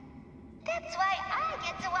 That's why I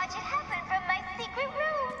get to watch it happen from my secret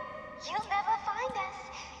room. You'll never find us.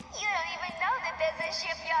 You don't even know that there's a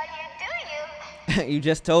shipyard here, do you? You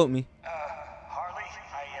just told me. Harley,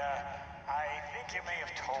 I think you may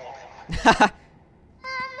have told him.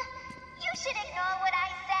 You should ignore what I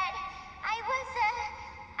said. I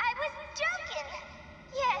was joking.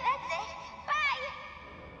 Yeah, that's it. Bye.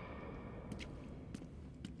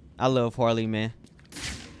 I love Harley, man.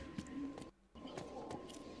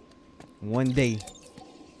 One day.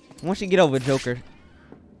 Once you get over Joker,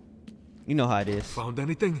 you know how it is. Found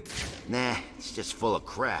anything? Nah, it's just full of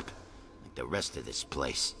crap. Like the rest of this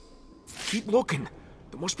place. Keep looking.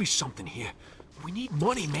 There must be something here. We need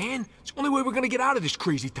money, man. It's the only way we're gonna get out of this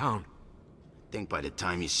crazy town. I think by the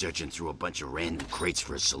time you're searching through a bunch of random crates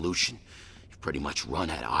for a solution, you've pretty much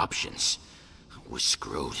run out of options. We're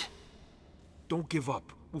screwed. Don't give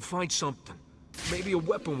up. We'll find something. Maybe a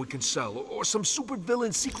weapon we can sell, or some super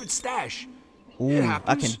villain secret stash. Ooh,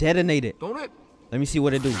 I can detonate it. Don't it? Let me see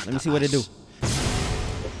what it do. Let me see what it do.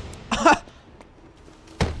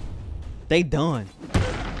 They done.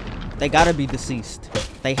 They gotta be deceased.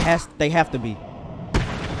 They have to be.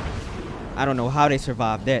 I don't know how they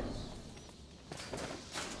survived that.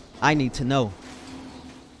 I need to know.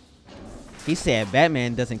 He said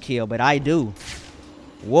Batman doesn't kill, but I do.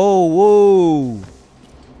 Whoa, whoa.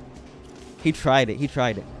 He tried it. He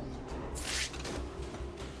tried it.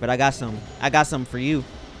 But I got some. I got something for you.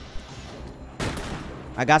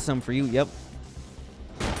 I got something for you. Yep.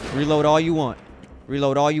 Reload all you want.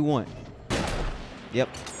 Reload all you want. Yep.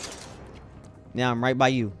 Now I'm right by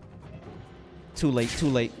you. Too late. Too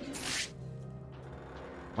late.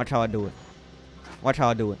 Watch how I do it. Watch how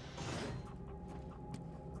I do it.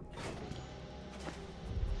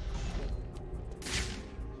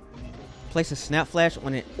 Place a snap flash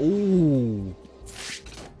on it. Ooh.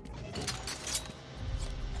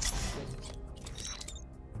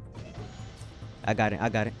 I got it. I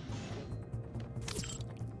got it.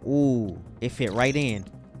 Ooh. It fit right in.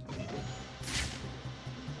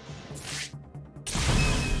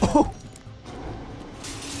 Oh.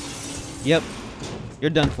 Yep. You're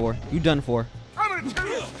done for. You done for. I'm gonna tear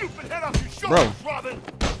your stupid head off your shoulders, Bro. Robin!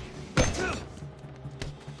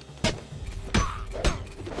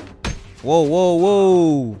 Whoa, whoa,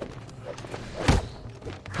 whoa.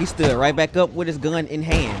 He stood right back up with his gun in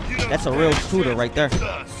hand. That's a real shooter right there.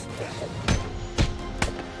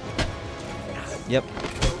 Yep.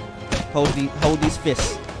 Hold these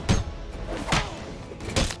fists.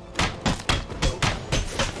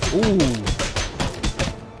 Ooh.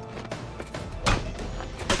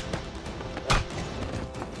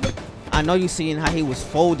 I know you seeing how he was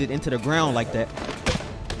folded into the ground like that.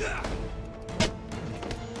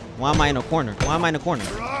 Why am I in a corner? Why am I in a corner?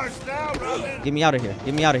 Get me out of here.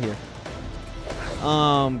 Get me out of here.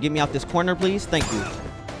 Get me out this corner, please. Thank you.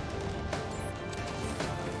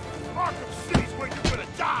 Arkham City's where you're gonna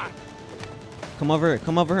die. Come over here.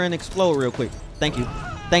 Come over here and explode real quick. Thank you.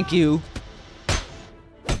 Thank you.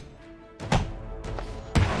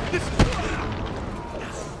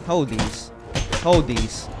 Hold these. Hold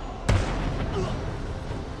these.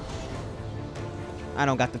 I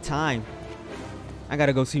don't got the time. I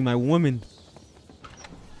gotta go see my woman.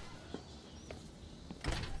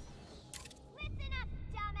 Listen up,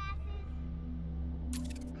 dumbasses.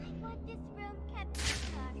 I want this room kept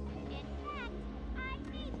secure. In fact, I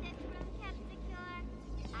need this room kept secure.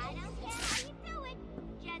 I don't care how you do it.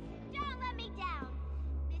 Just don't let me down.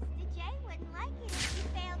 Mr. J wouldn't like it if you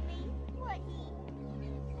failed me, would he?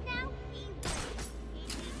 No, he wouldn't. He'd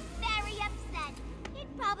be very upset.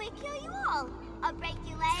 He'd probably kill you all. Or break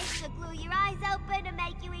your legs, or glue your eyes open, or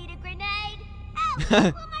make you eat a grenade. Oh, who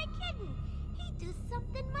am I kidding? He'd do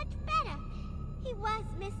something much better. He was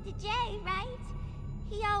Mr. J, right?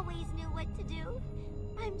 He always knew what to do.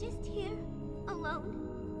 I'm just here, alone,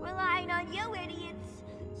 relying on you idiots.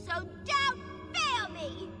 So don't fail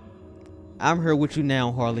me! I'm here with you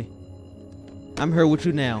now, Harley. I'm here with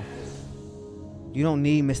you now. You don't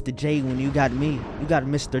need Mr. J when you got me. You got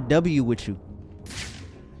Mr. W with you.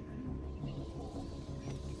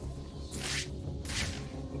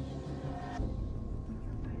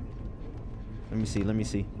 Let me see, let me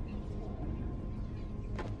see.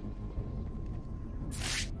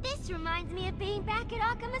 This reminds me of being back at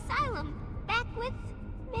Arkham Asylum. Back with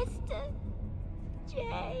Mr.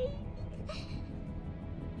 J.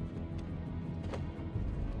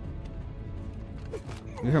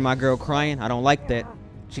 You hear my girl crying? I don't like that.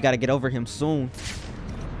 She gotta get over him soon.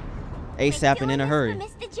 ASAP and in a hurry.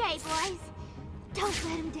 Mr. J, boys. Don't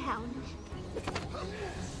let him down.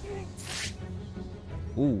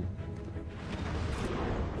 Ooh.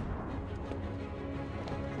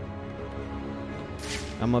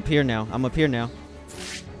 I'm up here now. I'm up here now.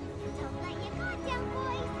 Don't let your guard down,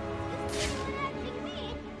 boys. If people are acting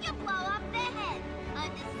weird, you blow up their head.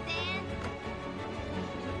 Understand?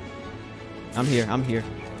 I'm here. I'm here.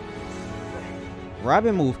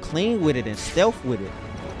 Robin moved clean with it and stealth with it.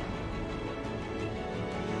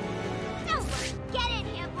 Don't worry. Get in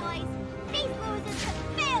here, boys. These losers have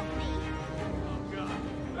failed me. Oh, God.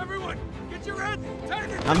 Everyone, get your heads.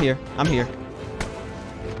 Target. I'm here. I'm here.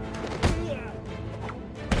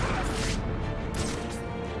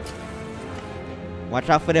 Watch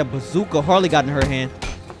out for that bazooka Harley got in her hand.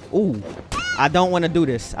 Ooh. I don't want to do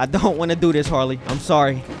this. I don't want to do this, Harley. I'm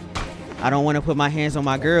sorry. I don't want to put my hands on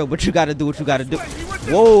my girl, but you got to do what you got to do.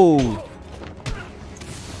 Whoa.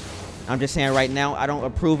 I'm just saying right now, I don't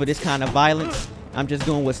approve of this kind of violence. I'm just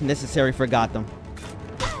doing what's necessary for Gotham.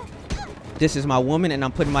 This is my woman, and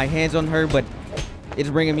I'm putting my hands on her, but it's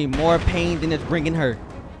bringing me more pain than it's bringing her.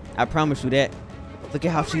 I promise you that. Look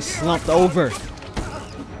at how she's slumped over.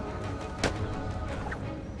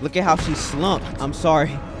 Look at how she's slumped. I'm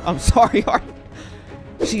sorry. I'm sorry, Harley.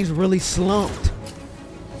 She's really slumped.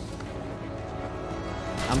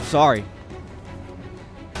 I'm sorry.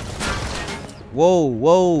 Whoa,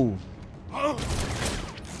 whoa.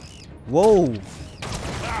 Whoa. We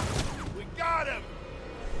got him.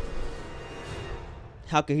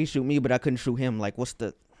 How could he shoot me, but I couldn't shoot him? Like, what's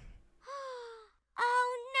the...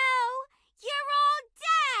 Oh no! You're all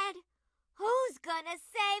dead! Who's gonna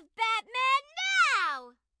save Batman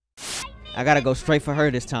now? I gotta go straight for her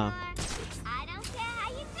this time.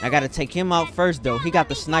 I gotta take him out first, though. He got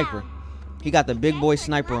the sniper. He got the big boy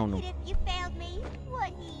sniper on him.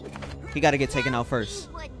 He gotta get taken out first.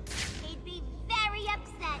 He'd be very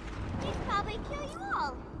upset. He'd probably kill you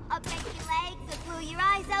all. Or break your legs, or glue your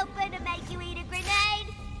eyes open, or make you eat a grenade.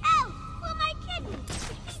 Oh, who am I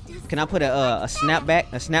kidding? Can I put a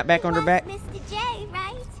snapback on her back? Mr. J,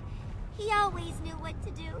 right? He always knew what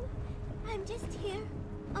to do. I'm just here,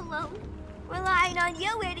 alone, relying on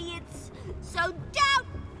you idiots. So don't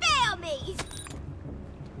fail me!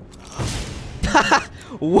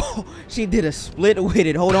 Whoa, she did a split with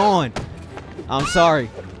it. Hold on. I'm sorry.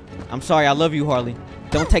 I'm sorry. I love you, Harley.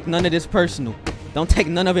 Don't take none of this personal. Don't take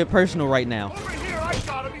none of it personal right now. Over here, I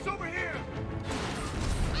got him. He's over here.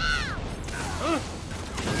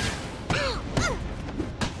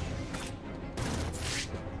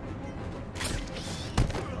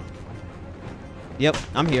 Yep,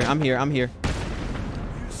 I'm here. I'm here. I'm here.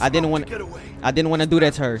 I didn't want to do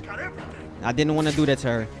that to her. I didn't want to do that to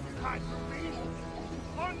her.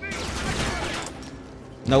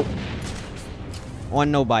 Nope.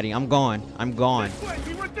 On nobody. I'm gone. I'm gone. This way.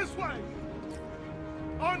 He went this way.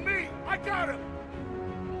 On me. I got him.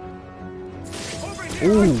 Over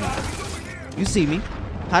here. Ooh. You see me?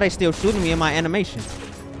 How they still shooting me in my animation?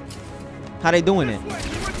 How they doing it?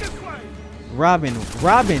 Robin.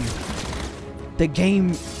 The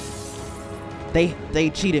game. They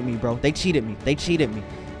cheated me, bro. They cheated me. They cheated me.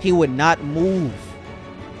 He would not move.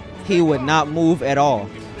 He would not move at all.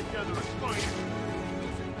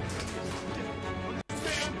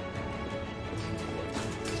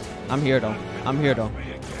 I'm here though. I'm here though.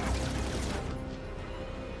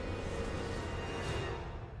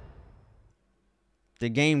 The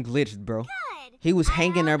game glitched, bro. He was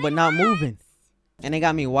hanging there but not moving. And they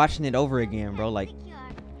got me watching it over again, bro. Like,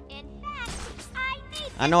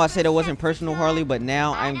 I know I said it wasn't personal, Harley, but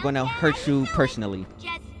now I'm gonna hurt you personally.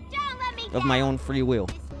 Of my own free will.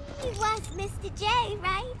 He was Mr. J,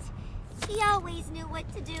 right? He always knew what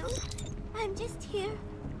to do. I'm just here,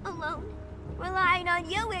 alone, relying on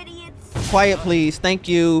you idiots. Quiet, please. Thank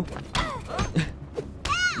you.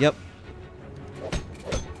 Yep.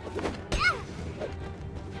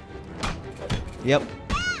 Yep.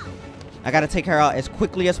 I gotta take her out as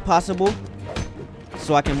quickly as possible,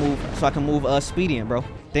 so I can move Speedy in, bro.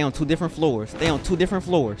 They on 2 different floors. They on 2 different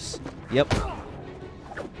floors. Yep.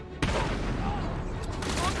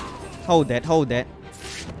 Hold that. Hold that.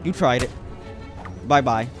 You tried it. Bye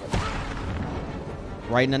bye.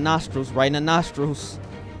 Right in the nostrils. Right in the nostrils.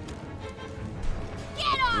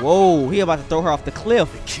 Whoa, he about to throw her off the cliff.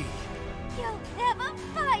 You'll never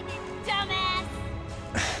find it, dumbass.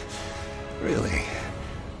 Really?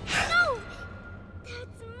 No,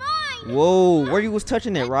 that's mine. Whoa, where you was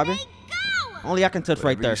touching that, Robin? Only I can touch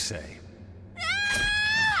right there. Say.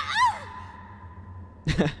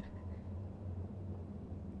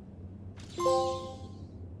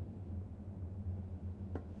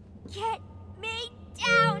 Get me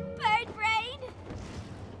down, bird brain.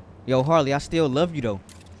 Yo, Harley, I still love you though.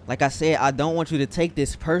 Like I said, I don't want you to take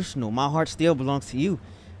this personal. My heart still belongs to you.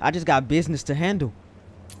 I just got business to handle.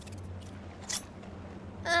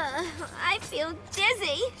 I feel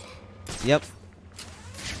dizzy. Yep.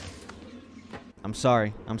 I'm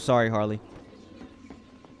sorry. I'm sorry, Harley.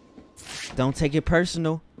 Don't take it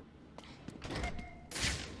personal.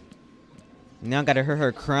 Now I gotta hear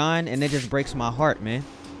her crying, and it just breaks my heart, man.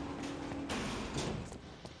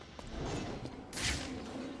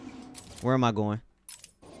 Where am I going?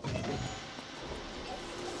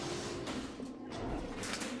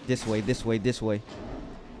 This way, this way, this way.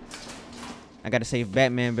 I gotta save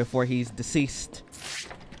Batman before he's deceased.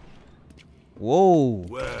 Whoa.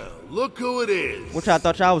 Well, look who it is. What y'all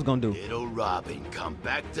thought y'all was gonna do? Little Robin, come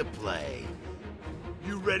back to play.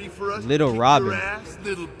 You ready for us? Little to kick Robin. Your ass,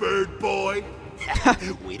 little bird boy?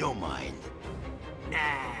 We don't mind. Nah,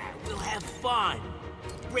 we'll have fun.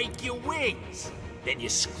 Break your wings. Then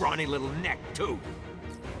your scrawny little neck, too.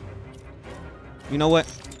 You know what?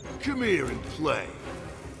 Come here and play.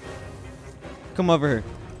 Come over here.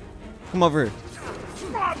 Come over here.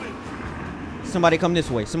 Robin! Somebody come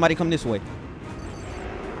this way. Somebody come this way.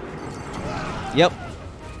 Yep.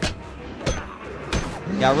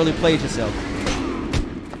 Y'all really played yourself.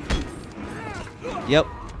 Yep.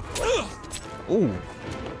 Ooh.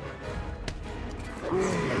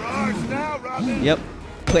 Yep.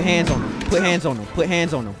 Put hands on him. Put hands on him. Put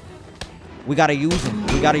hands on him. We gotta use him.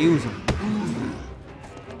 We gotta use him.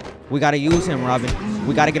 We gotta use him, Robin.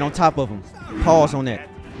 We gotta get on top of him. Pause on that.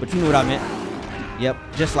 But you knew what I meant. Yep.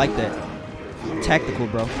 Just like that. Tactical,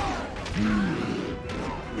 bro.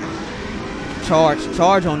 Charge.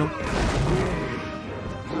 Charge on him.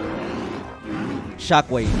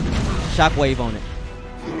 Shockwave. Shockwave on it.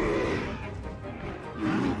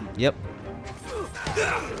 Yep.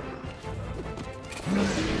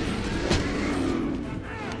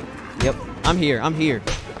 Yep. I'm here. I'm here.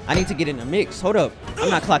 I need to get in the mix. Hold up. I'm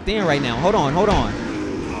not clocked in right now. Hold on. Hold on.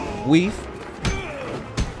 Weave.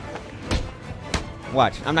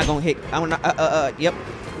 Watch. I'm not gonna hit. I'm not. Yep.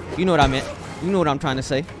 You know what I meant. You know what I'm trying to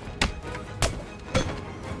say.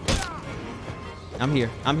 I'm here.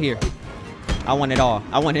 I'm here. I want it all.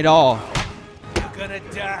 I want it all. You're gonna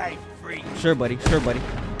die, freak. Sure, buddy. Sure, buddy.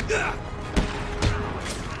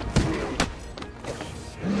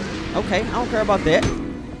 Okay, I don't care about that.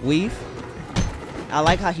 Weave. I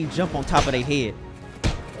like how he jump on top of their head.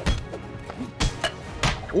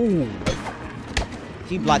 Ooh.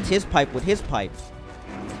 He blocked his pipe with his pipe.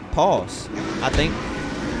 Pause, I think.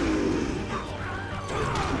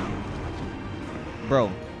 Bro,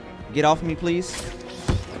 get off me, please.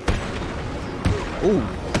 Ooh.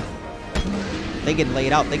 They getting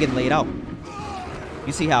laid out. They getting laid out.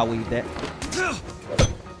 You see how I weaved that?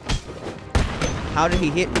 How did he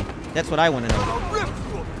hit me? That's what I want to know.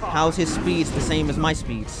 How's his speeds the same as my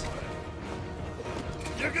speeds?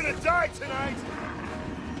 You're gonna die tonight!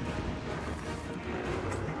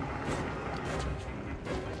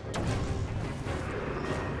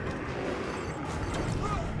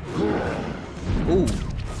 Ooh.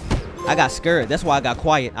 I got scared. That's why I got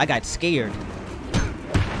quiet. I got scared.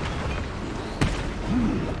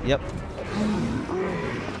 Yep.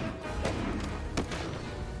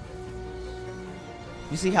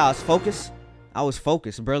 You see how I was focused? I was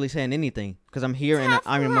focused, barely saying anything. Because I'm here and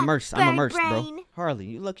I'm immersed. I'm immersed, bro. Harley,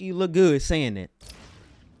 you lucky you look good saying that.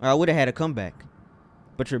 Or I would have had a comeback.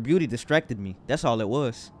 But your beauty distracted me. That's all it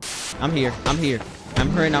was. I'm here. I'm here.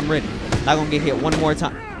 I'm here and I'm ready. Not gonna get hit one more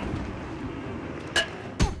time.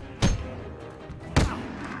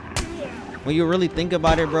 When you really think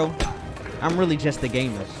about it, bro, I'm really just a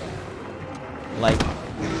gamer. Like,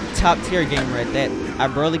 top tier gamer at that. I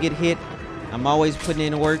barely get hit. I'm always putting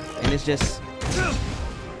in work, and it's just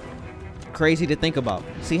crazy to think about.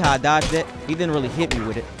 See how I dodged that? He didn't really hit me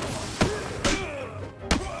with it.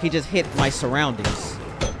 He just hit my surroundings.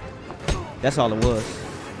 That's all it was.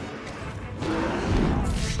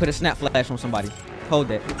 Put a snap flash on somebody. Hold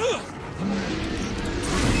that.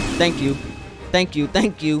 Thank you. Thank you.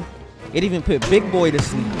 Thank you. It even put Big Boy to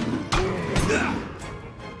sleep.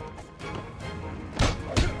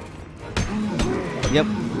 Yep,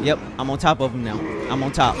 yep. I'm on top of him now. I'm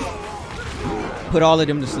on top. Put all of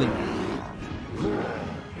them to sleep.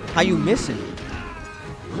 How you missing?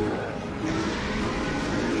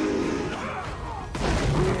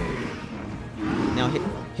 Now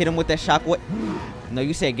hit him with that shock. What? No,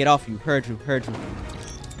 you said get off you. Heard you. Heard you.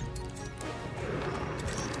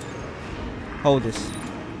 Hold this.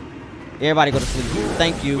 Everybody go to sleep.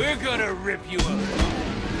 Thank you. We're gonna rip you up.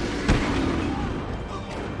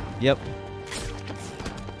 Yep.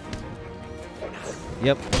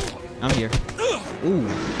 Yep. I'm here. Ooh.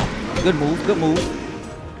 Good move. Good move.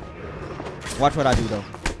 Watch what I do, though.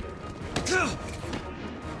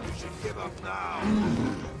 Give up now.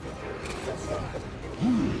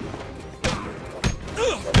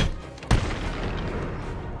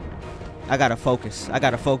 I gotta focus. I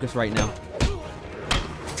gotta focus right now.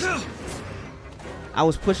 I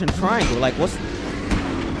was pushing triangle. Like, what's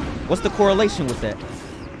the correlation with that?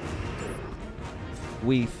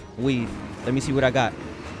 Weave. Weave. Let me see what I got.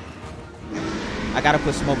 I gotta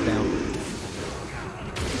put smoke down.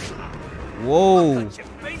 Whoa.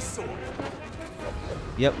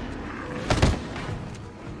 Yep.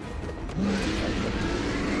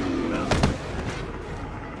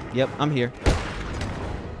 Yep, I'm here.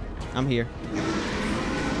 I'm here.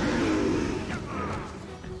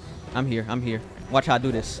 I'm here. I'm here. Watch how I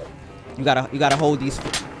do this. You gotta hold these.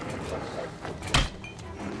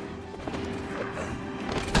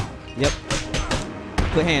 Yep.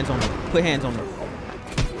 Put hands on them. Put hands on them.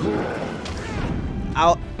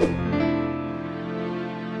 Out.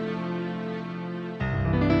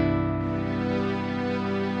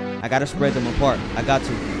 I gotta spread them apart. I got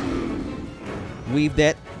to. Weave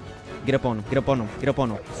that. Get up on them. Get up on them. Get up on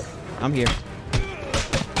them. I'm here.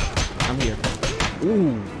 I'm here.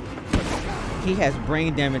 Ooh. He has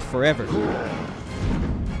brain damage forever.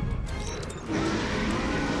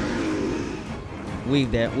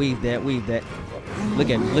 Weave that. Weave that. Weave that.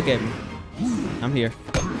 Look at me. Look at me. I'm here.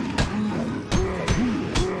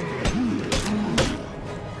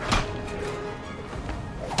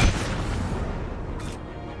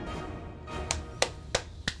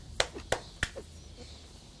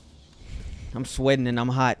 I'm sweating and I'm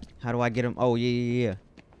hot. How do I get him? Oh, yeah.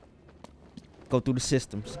 Go through the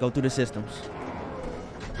systems. Go through the systems.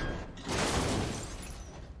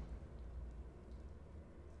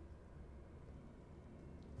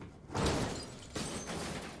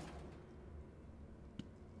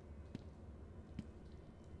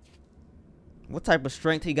 What type of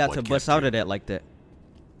strength he got to bust out of that like that?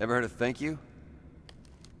 Ever heard of thank you?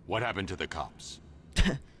 What happened to the cops?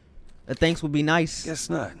 The thanks would be nice. Guess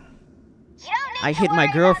not. I hit my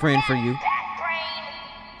girlfriend for you.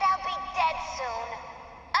 They'll be dead soon.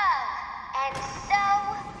 Oh, and so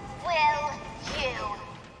will you.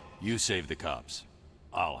 You save the cops.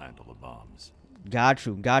 I'll handle the bombs. Got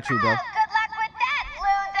you, bro. Oh, good luck with that,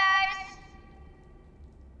 losers.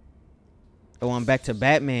 Oh, I'm back to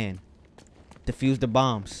Batman. Defuse the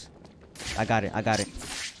bombs. I got it. I got it.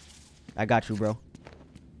 I got you, bro.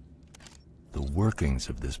 The workings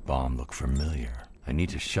of this bomb look familiar. I need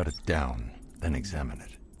to shut it down, then examine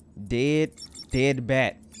it. Dead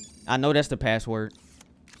bat. I know that's the password.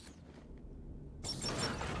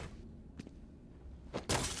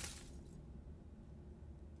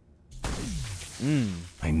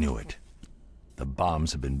 I knew it. The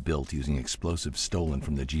bombs have been built using explosives stolen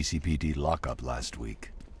from the GCPD lockup last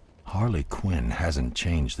week. Harley Quinn hasn't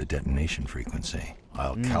changed the detonation frequency.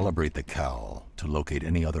 I'll calibrate the cowl to locate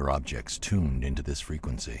any other objects tuned into this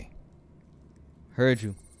frequency. Heard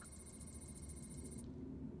you.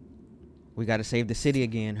 We gotta save the city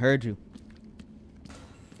again. Heard you.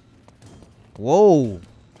 Whoa.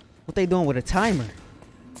 What they doing with a timer?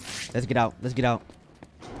 Let's get out. Let's get out.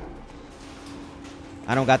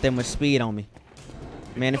 I don't got that much speed on me.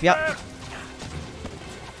 Man, if y'all...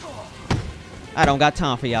 I don't got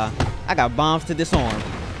time for y'all. I got bombs to disarm.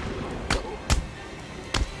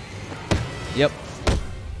 Yep.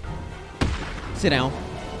 Sit down.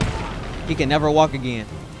 He can never walk again.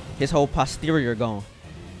 His whole posterior gone.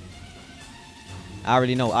 I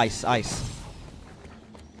already know. Ice. Ice.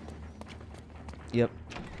 Yep.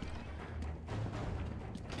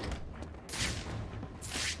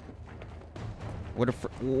 What a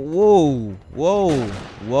whoa. Whoa.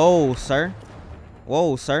 Whoa, sir.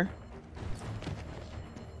 Whoa, sir.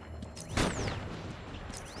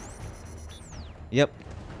 Yep.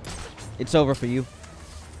 It's over for you.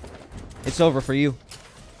 It's over for you.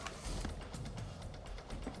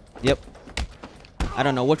 Yep. I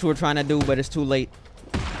don't know what you were trying to do, but it's too late.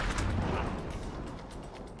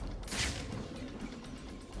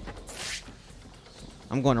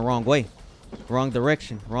 I'm going the wrong way. Wrong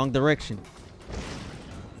direction. Wrong direction.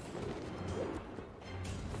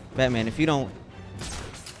 Batman, if you don't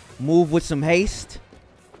move with some haste.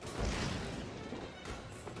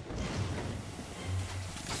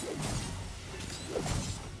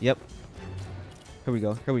 Yep. Here we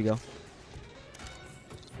go. Here we go.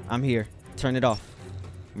 I'm here. Turn it off.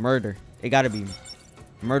 Murder. It gotta be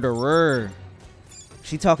murderer.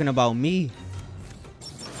 She talking about me.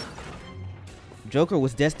 Joker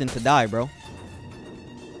was destined to die, bro.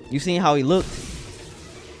 You seen how he looked?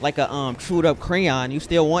 Like a chewed up crayon. You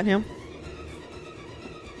still want him?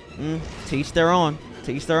 To each their own.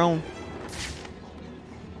 To each their own.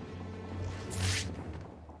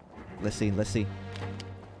 Let's see. Let's see.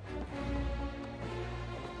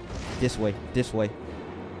 This way. This way.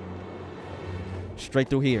 Straight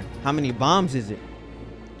through here. How many bombs is it?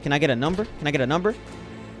 Can I get a number? Can I get a number?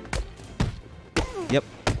 Yep.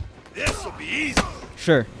 This'll be easy.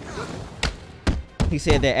 Sure. He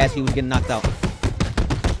said that as he was getting knocked out.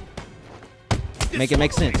 Make it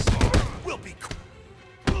make sense.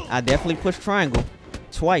 I definitely pushed triangle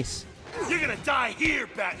twice. You're gonna die here,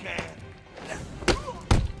 Batman.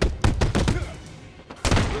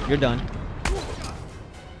 You're done.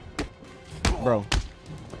 Bro.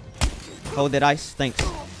 Hold that ice. Thanks.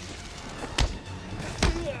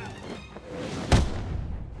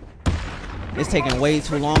 It's taking way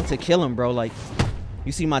too long to kill him, bro. Like,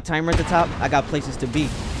 you see my timer at the top? I got places to be.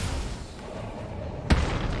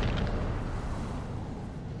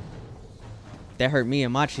 That hurt me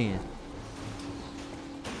in my chin.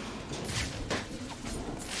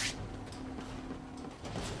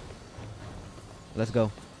 Let's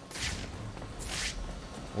go.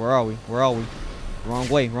 Where are we? Where are we? Wrong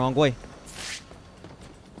way. Wrong way.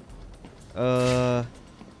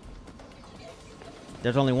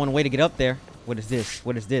 There's only one way to get up there. What is this?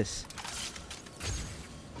 What is this?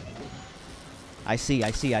 I see. I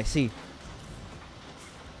see. I see.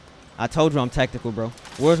 I told you I'm tactical, bro.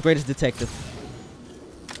 World's greatest detective.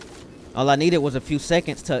 All I needed was a few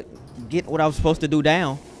seconds to get what I was supposed to do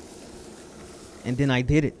down. And then I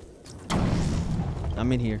did it.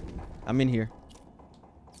 I'm in here. I'm in here.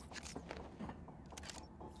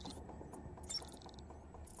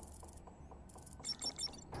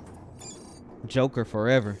 Joker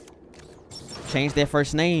forever. Change that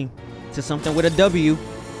first name to something with a W.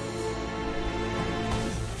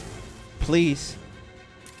 Please.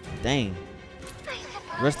 Dang.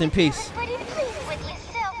 Rest in peace.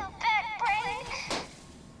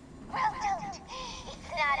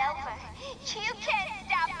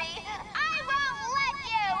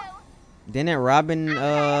 Didn't Robin, Something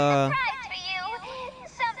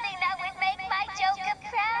that would make my Joker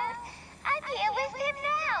proud. I'm here with him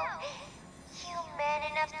now. You man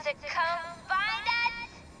enough to come find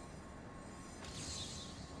us?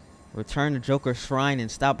 Return to Joker's shrine and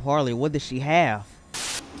stop Harley. What does she have?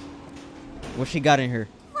 What she got in her?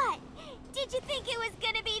 What? Did you think it was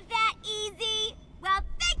gonna be that easy? Well,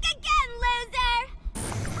 think again,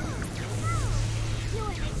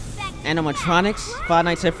 loser. Animatronics? Five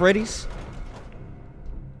Nights at Freddy's?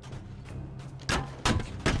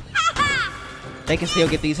 They can still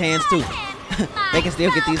get these hands too. They can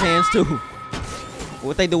still get these hands too.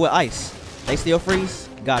 What they do with ice? They still freeze?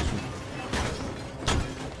 Got you.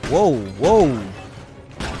 Whoa, whoa.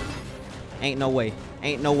 Ain't no way.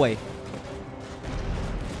 Ain't no way.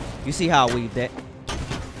 You see how I weave that?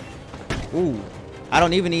 Ooh. I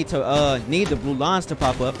don't even need to need the blue lines to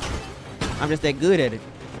pop up. I'm just that good at it.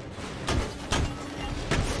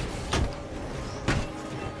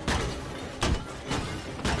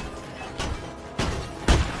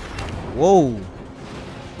 Whoa.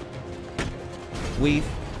 Weave.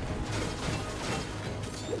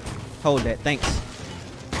 Hold that. Thanks.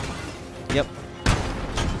 Yep.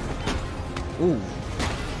 Ooh.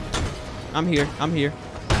 I'm here. I'm here.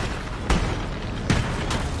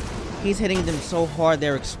 He's hitting them so hard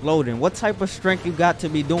they're exploding. What type of strength you got to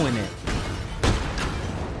be doing that?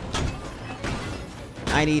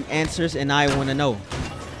 I need answers and I want to know.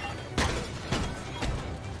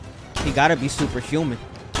 He gotta be superhuman.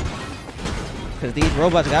 Because these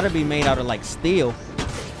robots gotta be made out of like steel.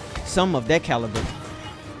 Some of that caliber.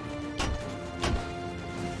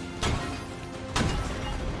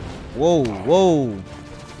 Whoa, whoa.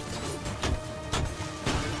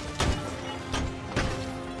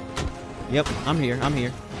 Yep, I'm here. I'm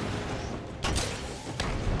here.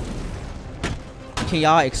 Can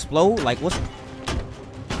y'all explode? Like, what's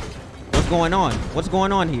going on? What's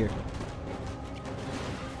going on here?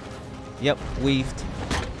 Yep, weaved.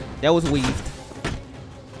 That was weaved.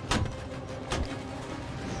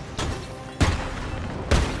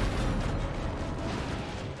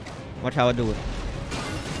 Watch how I do it.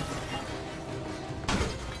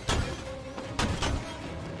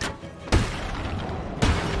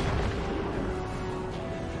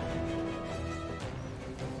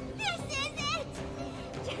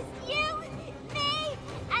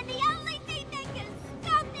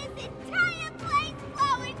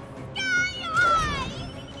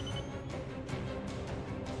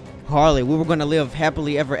 Harley, we were gonna live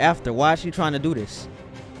happily ever after. Why is she trying to do this?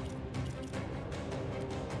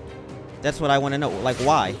 That's what I want to know. Like,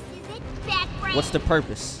 why? What's the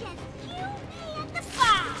purpose?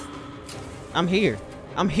 I'm here.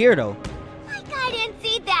 I'm here, though. Like I didn't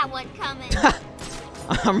see that one coming.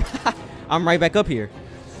 I'm right back up here.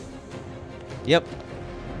 Yep.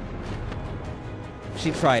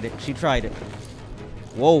 She tried it. She tried it.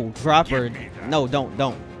 Whoa, drop her. No, don't.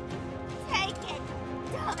 Take it,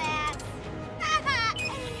 dumbass.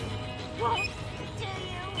 Won't do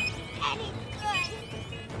you any good.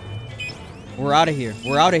 We're out of here.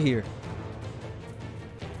 We're out of here.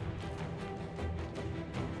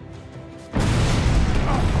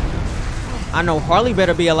 I know Harley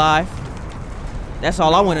better be alive. That's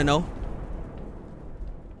all I want to know.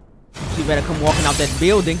 She better come walking out that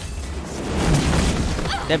building.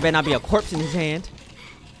 There better not be a corpse in his hand.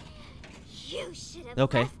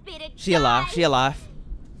 Okay. She alive. She alive.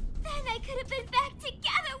 Then I could have been back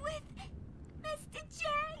together with Mr. J.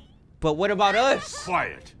 But what about us?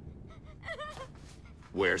 Quiet.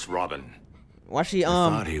 Where's Robin? Why she I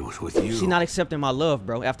thought he was with you. She not accepting my love,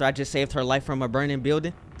 bro. After I just saved her life from a burning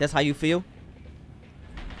building. That's how you feel?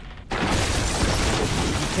 You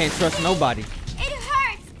can't trust nobody. It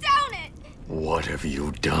hurts, don't it? What have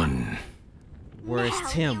you done? Where is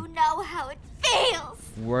Tim? You know how it feels.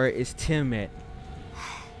 Where is Tim at?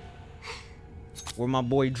 Where my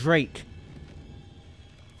boy Drake?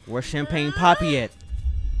 Where Champagne Poppy at?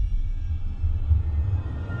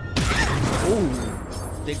 Ooh.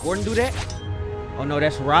 Did Gordon do that? Oh no,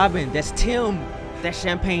 that's Robin. That's Tim. That's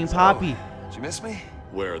Champagne Poppy. Did you miss me?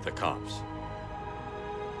 Where are the cops?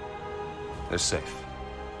 They're safe.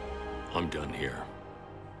 I'm done here.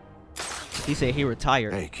 He said he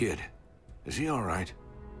retired. Hey, kid. Is he all right?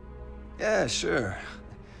 Yeah, sure.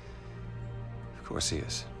 Of course he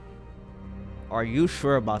is. Are you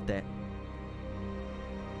sure about that?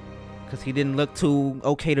 Because he didn't look too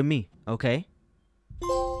okay to me, okay?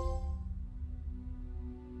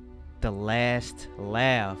 The last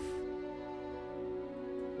laugh.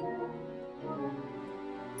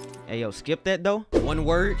 Hey, yo, skip that, though. One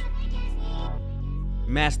word.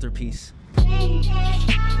 Masterpiece.